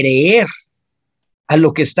va a creer a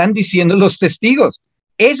lo que están diciendo los testigos.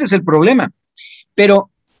 Ese es el problema. Pero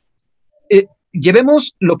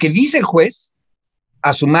llevemos lo que dice el juez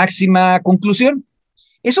a su máxima conclusión.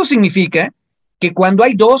 Eso significa que cuando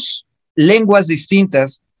hay dos lenguas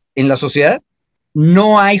distintas en la sociedad,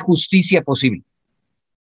 no hay justicia posible.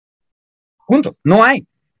 Punto, no hay.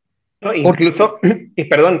 No, incluso, y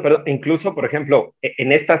perdón, incluso, por ejemplo,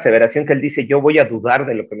 en esta aseveración que él dice, yo voy a dudar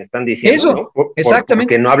de lo que me están diciendo, eso, ¿no?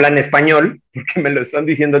 Exactamente. Porque no hablan español, porque me lo están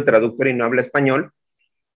diciendo el traductor y no habla español.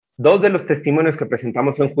 Dos de los testimonios que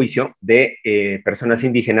presentamos en juicio de personas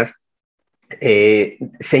indígenas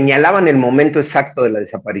señalaban el momento exacto de la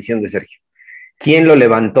desaparición de Sergio. ¿Quién lo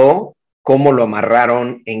levantó? ¿Cómo lo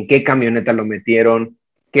amarraron? ¿En qué camioneta lo metieron?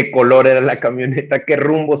 ¿Qué color era la camioneta? ¿Qué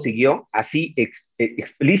rumbo siguió? Así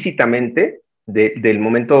explícitamente del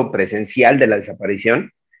momento presencial de la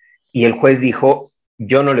desaparición. Y el juez dijo,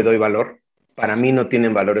 yo no le doy valor, para mí no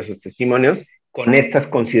tienen valor esos testimonios, con estas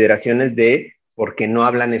consideraciones de porque no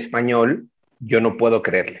hablan español, yo no puedo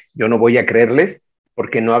creerles, yo no voy a creerles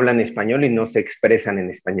porque no hablan español y no se expresan en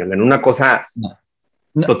español. En una cosa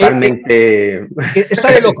totalmente...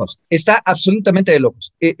 Está de locos, está absolutamente de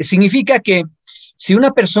locos. Significa que si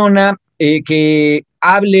una persona que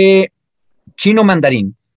hable chino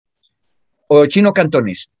mandarín o chino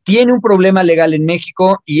cantonés tiene un problema legal en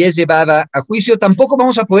México y es llevada a juicio, tampoco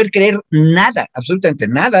vamos a poder creer nada, absolutamente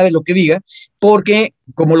nada de lo que diga, porque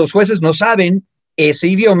como los jueces no saben ese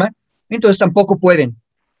idioma, entonces tampoco pueden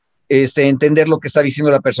entender lo que está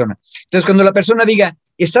diciendo la persona. Entonces, cuando la persona diga,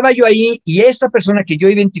 estaba yo ahí y esta persona que yo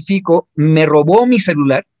identifico me robó mi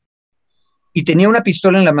celular y tenía una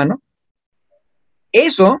pistola en la mano,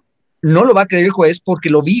 eso no lo va a creer el juez porque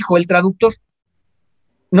lo dijo el traductor.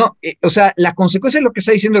 No, o sea, la consecuencia de lo que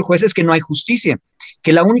está diciendo el juez es que no hay justicia,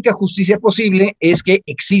 que la única justicia posible es que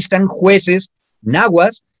existan jueces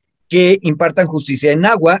nahuas que impartan justicia en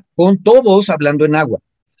náhuatl, con todos hablando en náhuatl.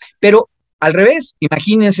 Pero al revés,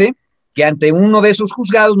 imagínense que ante uno de esos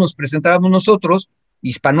juzgados nos presentáramos nosotros,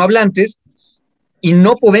 hispanohablantes, y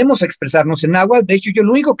no podemos expresarnos en náhuatl. De hecho, yo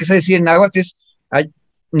lo único que sé decir en náhuatl es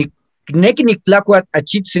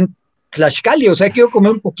o sea, quiero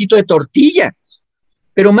comer un poquito de tortilla,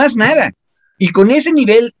 pero más nada. Y con ese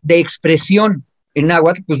nivel de expresión en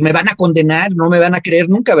náhuatl, pues me van a condenar, no me van a creer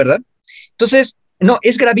nunca, ¿verdad? Entonces, no,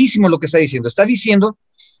 es gravísimo lo que está diciendo. Está diciendo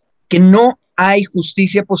que no hay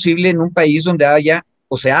justicia posible en un país donde haya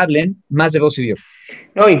o se hablen más de dos idiomas.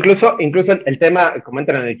 No, incluso el tema,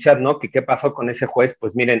 comentan en el chat, ¿no? Que qué pasó con ese juez.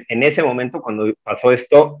 Pues miren, en ese momento, cuando pasó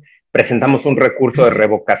esto, presentamos un recurso de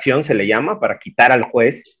revocación, se le llama, para quitar al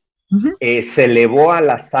juez. Se elevó a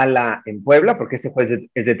la sala en Puebla, porque este juez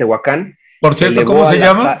es de Tehuacán. Por cierto, ¿cómo se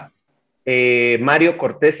llama? Mario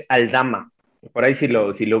Cortés Aldama. Por ahí si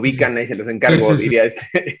lo ubican, ahí se los encargo, sí. diría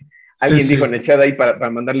alguien dijo en el chat ahí para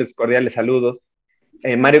mandarles cordiales saludos.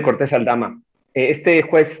 Mario Cortés Aldama. Este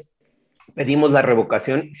juez pedimos la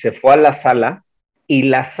revocación, se fue a la sala y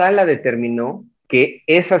la sala determinó que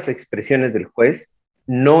esas expresiones del juez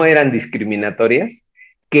no eran discriminatorias,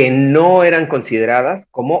 que no eran consideradas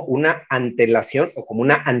como una antelación o como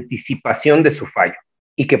una anticipación de su fallo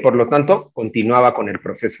y que por lo tanto continuaba con el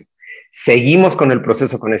proceso. Seguimos con el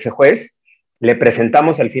proceso con ese juez, le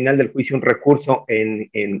presentamos al final del juicio un recurso en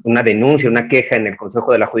una denuncia, una queja en el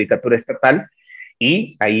Consejo de la Judicatura Estatal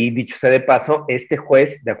y ahí, dicho sea de paso, este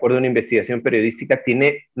juez, de acuerdo a una investigación periodística,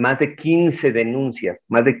 tiene más de 15 denuncias,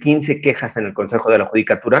 más de 15 quejas en el Consejo de la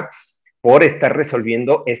Judicatura por estar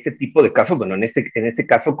resolviendo este tipo de casos, bueno, en este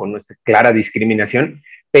caso con nuestra clara discriminación,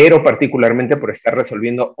 pero particularmente por estar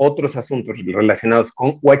resolviendo otros asuntos relacionados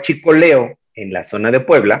con huachicoleo en la zona de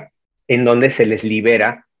Puebla, en donde se les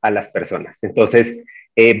libera a las personas. Entonces,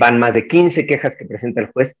 van más de 15 quejas que presenta el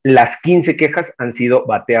juez, las 15 quejas han sido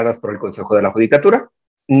bateadas por el Consejo de la Judicatura,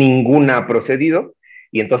 ninguna ha procedido,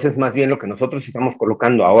 y entonces más bien lo que nosotros estamos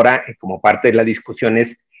colocando ahora como parte de la discusión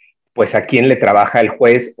es, pues, a quién le trabaja el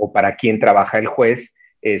juez o para quién trabaja el juez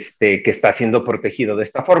que está siendo protegido de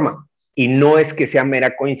esta forma. Y no es que sea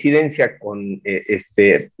mera coincidencia con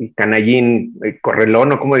Canallín,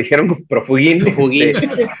 Correlón, o como dijeron, Profugín.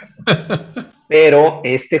 Pero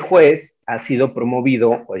este juez ha sido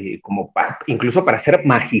promovido incluso para ser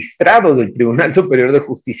magistrado del Tribunal Superior de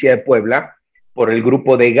Justicia de Puebla por el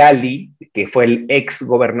grupo de Gali, que fue el ex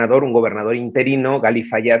gobernador, un gobernador interino, Gali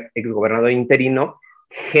Fayad, ex gobernador interino,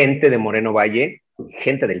 gente de Moreno Valle,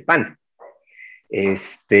 gente del PAN.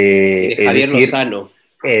 De Javier Lozano.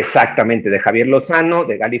 Exactamente, de Javier Lozano,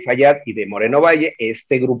 de Gali Fayad y de Moreno Valle.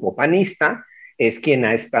 Este grupo panista es quien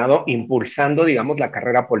ha estado impulsando, digamos, la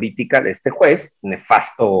carrera política de este juez,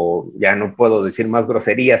 nefasto, ya no puedo decir más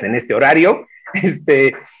groserías en este horario,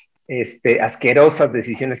 asquerosas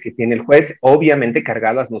decisiones que tiene el juez, obviamente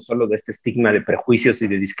cargadas no solo de este estigma de prejuicios y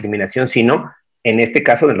de discriminación, sino, en este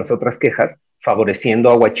caso de las otras quejas, favoreciendo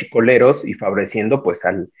a huachicoleros y favoreciendo, pues,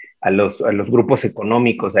 a los grupos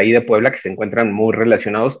económicos de ahí de Puebla que se encuentran muy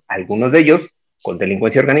relacionados, algunos de ellos, con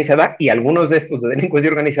delincuencia organizada, y algunos de estos de delincuencia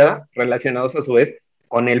organizada relacionados a su vez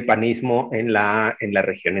con el panismo en la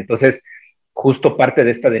región. Entonces, justo parte de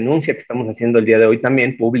esta denuncia que estamos haciendo el día de hoy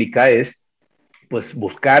también pública es, pues,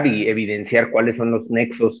 buscar y evidenciar cuáles son los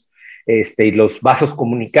nexos y los vasos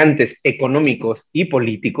comunicantes económicos y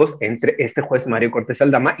políticos entre este juez Mario Cortés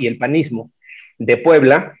Aldama y el panismo de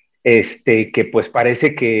Puebla, que pues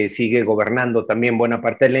parece que sigue gobernando también buena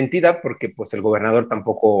parte de la entidad, porque pues el gobernador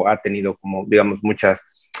tampoco ha tenido, como digamos,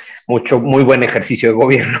 muy buen ejercicio de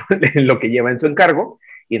gobierno en lo que lleva en su encargo,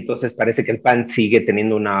 y entonces parece que el PAN sigue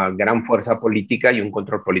teniendo una gran fuerza política y un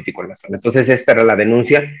control político en la zona. Entonces esta era la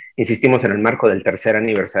denuncia, insistimos, en el marco del tercer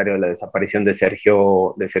aniversario de la desaparición de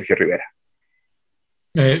Sergio Rivera.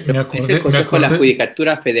 Es el Consejo de la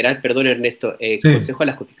Judicatura Federal, perdón, Ernesto, sí. Consejo de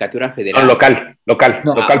la Judicatura Federal. No, local,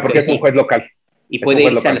 porque es un juez local. ¿Y puede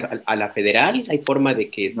irse a la federal? ¿Hay forma de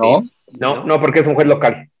que No, porque es un juez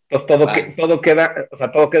local. Entonces todo queda,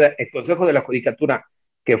 el Consejo de la Judicatura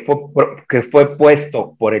que fue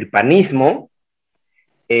puesto por el panismo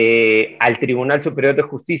al Tribunal Superior de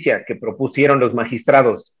Justicia que propusieron los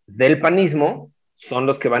magistrados del panismo son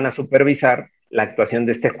los que van a supervisar la actuación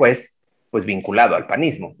de este juez, pues vinculado al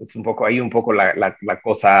panismo. Es un poco la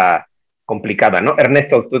cosa complicada, ¿no?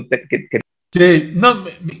 Ernesto, tú Sí, no,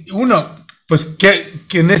 pues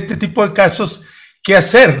que en este tipo de casos, ¿qué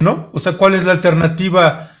hacer, no? O sea, ¿cuál es la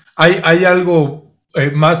alternativa? ¿Hay algo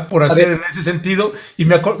más por hacer en ese sentido? Y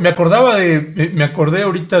me acordé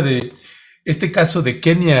ahorita de este caso de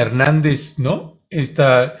Kenia Hernández, ¿no?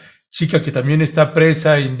 Esta chica que también está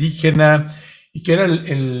presa, indígena, y que era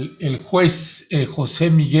el juez José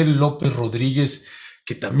Miguel López Rodríguez,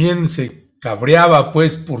 que también se cabreaba,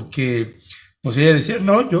 pues, porque pues ella decía,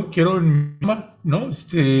 no, yo quiero en mi mamá, ¿no?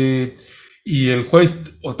 Y el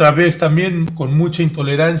juez otra vez también con mucha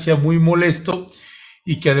intolerancia, muy molesto,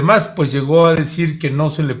 y que además pues llegó a decir que no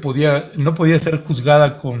podía ser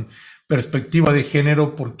juzgada con perspectiva de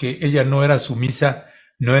género porque ella no era sumisa,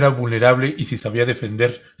 no era vulnerable y si sabía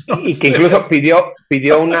defender. ¿No? Y que incluso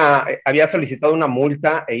había solicitado una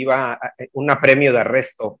multa un premio de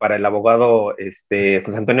arresto para el abogado José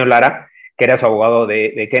Antonio Lara, que era su abogado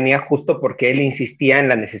de Kenia, justo porque él insistía en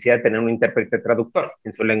la necesidad de tener un intérprete traductor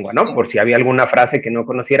en su lengua, ¿no? Por si había alguna frase que no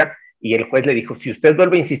conociera, y el juez le dijo, si usted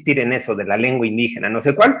vuelve a insistir en eso de la lengua indígena, no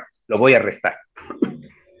sé cuál, lo voy a arrestar.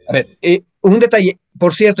 A ver, un detalle,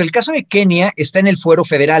 por cierto, el caso de Kenia está en el fuero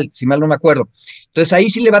federal, si mal no me acuerdo. Entonces ahí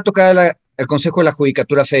sí le va a tocar al Consejo de la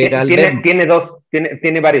Judicatura Federal. Tiene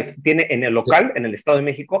varios. Tiene en el local, en el Estado de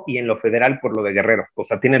México, y en lo federal por lo de Guerrero. O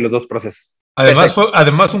sea, tiene los dos procesos. Además,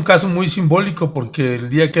 fue un caso muy simbólico, porque el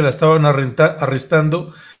día que la estaban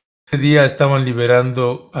arrestando, ese día estaban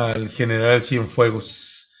liberando al general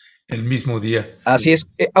Cienfuegos, el mismo día. Así es.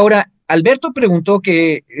 Ahora, Alberto preguntó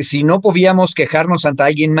que si no podíamos quejarnos ante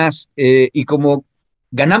alguien más, y como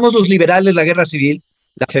ganamos los liberales la guerra civil,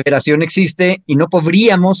 la federación existe y no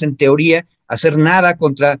podríamos, en teoría, hacer nada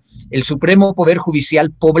contra el Supremo Poder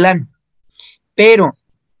Judicial poblano. Pero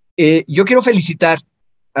yo quiero felicitar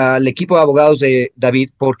al equipo de abogados de David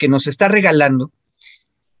porque nos está regalando,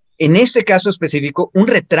 en este caso específico, un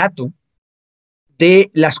retrato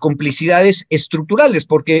de las complicidades estructurales,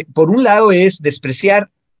 porque por un lado es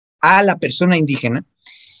despreciar a la persona indígena,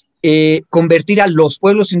 convertir a los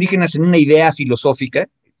pueblos indígenas en una idea filosófica,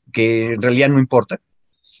 que en realidad no importa,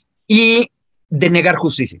 y denegar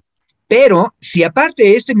justicia. Pero si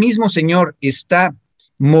aparte este mismo señor está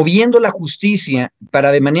moviendo la justicia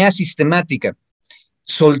para de manera sistemática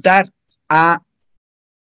soltar a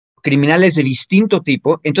criminales de distinto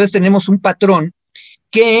tipo, entonces tenemos un patrón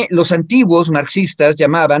que los antiguos marxistas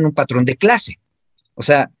llamaban un patrón de clase. O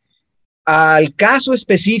sea, al caso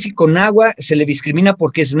específico náhuatl se le discrimina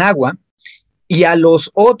porque es náhuatl, y a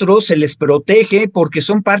los otros se les protege porque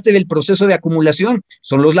son parte del proceso de acumulación.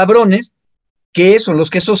 Son los ladrones, que son los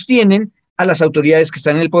que sostienen a las autoridades que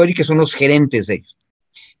están en el poder y que son los gerentes de ellos.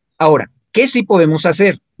 Ahora, ¿qué sí podemos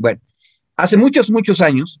hacer? Bueno, hace muchos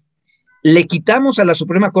años le quitamos a la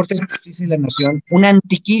Suprema Corte de Justicia de la Nación una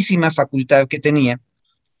antiquísima facultad que tenía,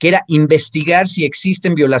 que era investigar si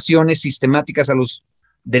existen violaciones sistemáticas a los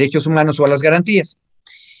derechos humanos o a las garantías.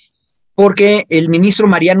 Porque el ministro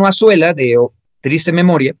Mariano Azuela, de triste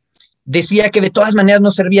memoria, decía que de todas maneras no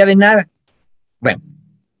servía de nada. Bueno,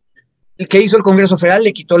 ¿qué hizo el Congreso Federal?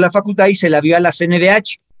 Le quitó la facultad y se la dio a la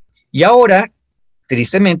CNDH. Y ahora,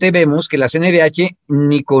 tristemente, vemos que la CNDH,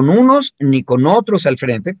 ni con unos ni con otros al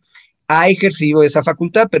frente, ha ejercido esa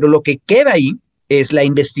facultad, pero lo que queda ahí es la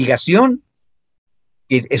investigación,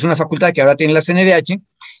 que es una facultad que ahora tiene la CNDH,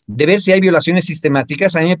 de ver si hay violaciones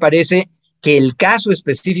sistemáticas. A mí me parece que el caso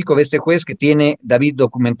específico de este juez que tiene David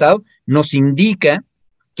documentado nos indica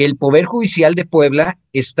que el Poder Judicial de Puebla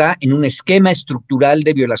está en un esquema estructural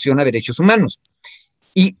de violación a derechos humanos.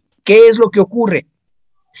 ¿Y qué es lo que ocurre?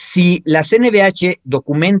 Si la CNDH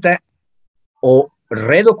documenta o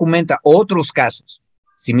redocumenta otros casos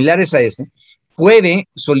similares a este, puede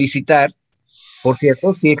solicitar, por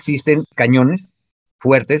cierto, si existen cañones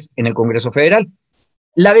fuertes en el Congreso Federal,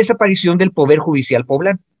 la desaparición del Poder Judicial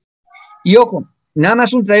poblano. Y ojo, nada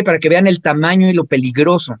más un detalle para que vean el tamaño y lo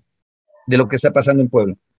peligroso de lo que está pasando en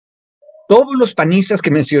Puebla. Todos los panistas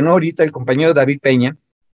que mencionó ahorita el compañero David Peña,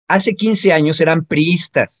 hace 15 años eran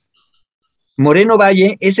priistas. Moreno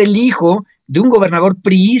Valle es el hijo de un gobernador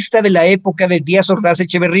priista de la época de Díaz Ordaz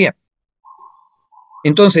Echeverría.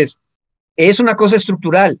 Entonces, es una cosa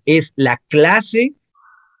estructural, es la clase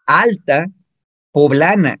alta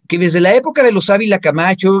poblana, que desde la época de los Ávila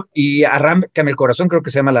Camacho y Arráncame el corazón, creo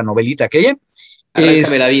que se llama la novelita aquella.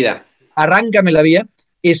 Arráncame la vida. Arráncame la vida,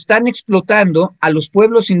 están explotando a los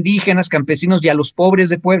pueblos indígenas, campesinos y a los pobres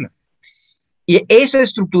de Puebla. Y esa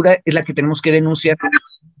estructura es la que tenemos que denunciar.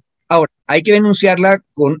 Ahora, hay que denunciarla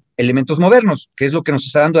con elementos modernos, que es lo que nos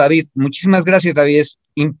está dando David. Muchísimas gracias, David, es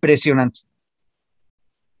impresionante.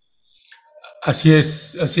 Así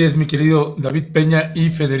es, mi querido David Peña y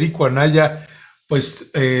Federico Anaya.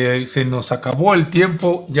 Pues se nos acabó el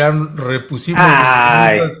tiempo, ya repusimos.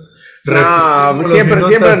 Ay, siempre nos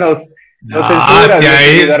censuras,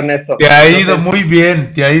 Ernesto. Te ha ido muy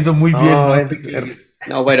bien,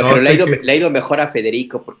 No, bueno, pero le ha ido mejor a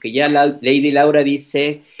Federico, porque ya Lady Laura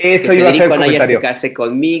dice eso que iba Federico a ser Anaya comentario. se case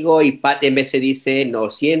conmigo, y Pat MS dice,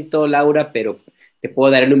 no siento, Laura, pero te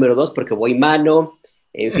puedo dar el número 2 porque voy mano.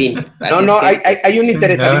 En fin. Hay un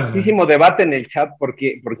interesantísimo debate en el chat por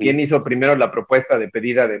quién hizo primero la propuesta de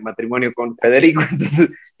pedida de matrimonio con Federico. Entonces,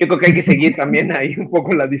 yo creo que hay que seguir también ahí un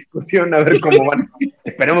poco la discusión, a ver cómo van.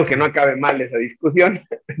 Esperemos que no acabe mal esa discusión.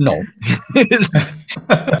 No.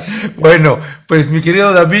 Bueno, pues mi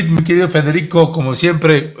querido David, mi querido Federico, como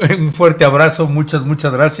siempre, un fuerte abrazo, muchas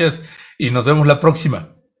gracias y nos vemos la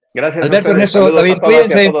próxima. Gracias. Alberto, Ernesto, David,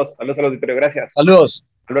 cuídense. Saludos al auditorio, gracias. Saludos.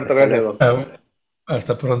 Alberto, gracias.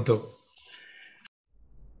 Hasta pronto.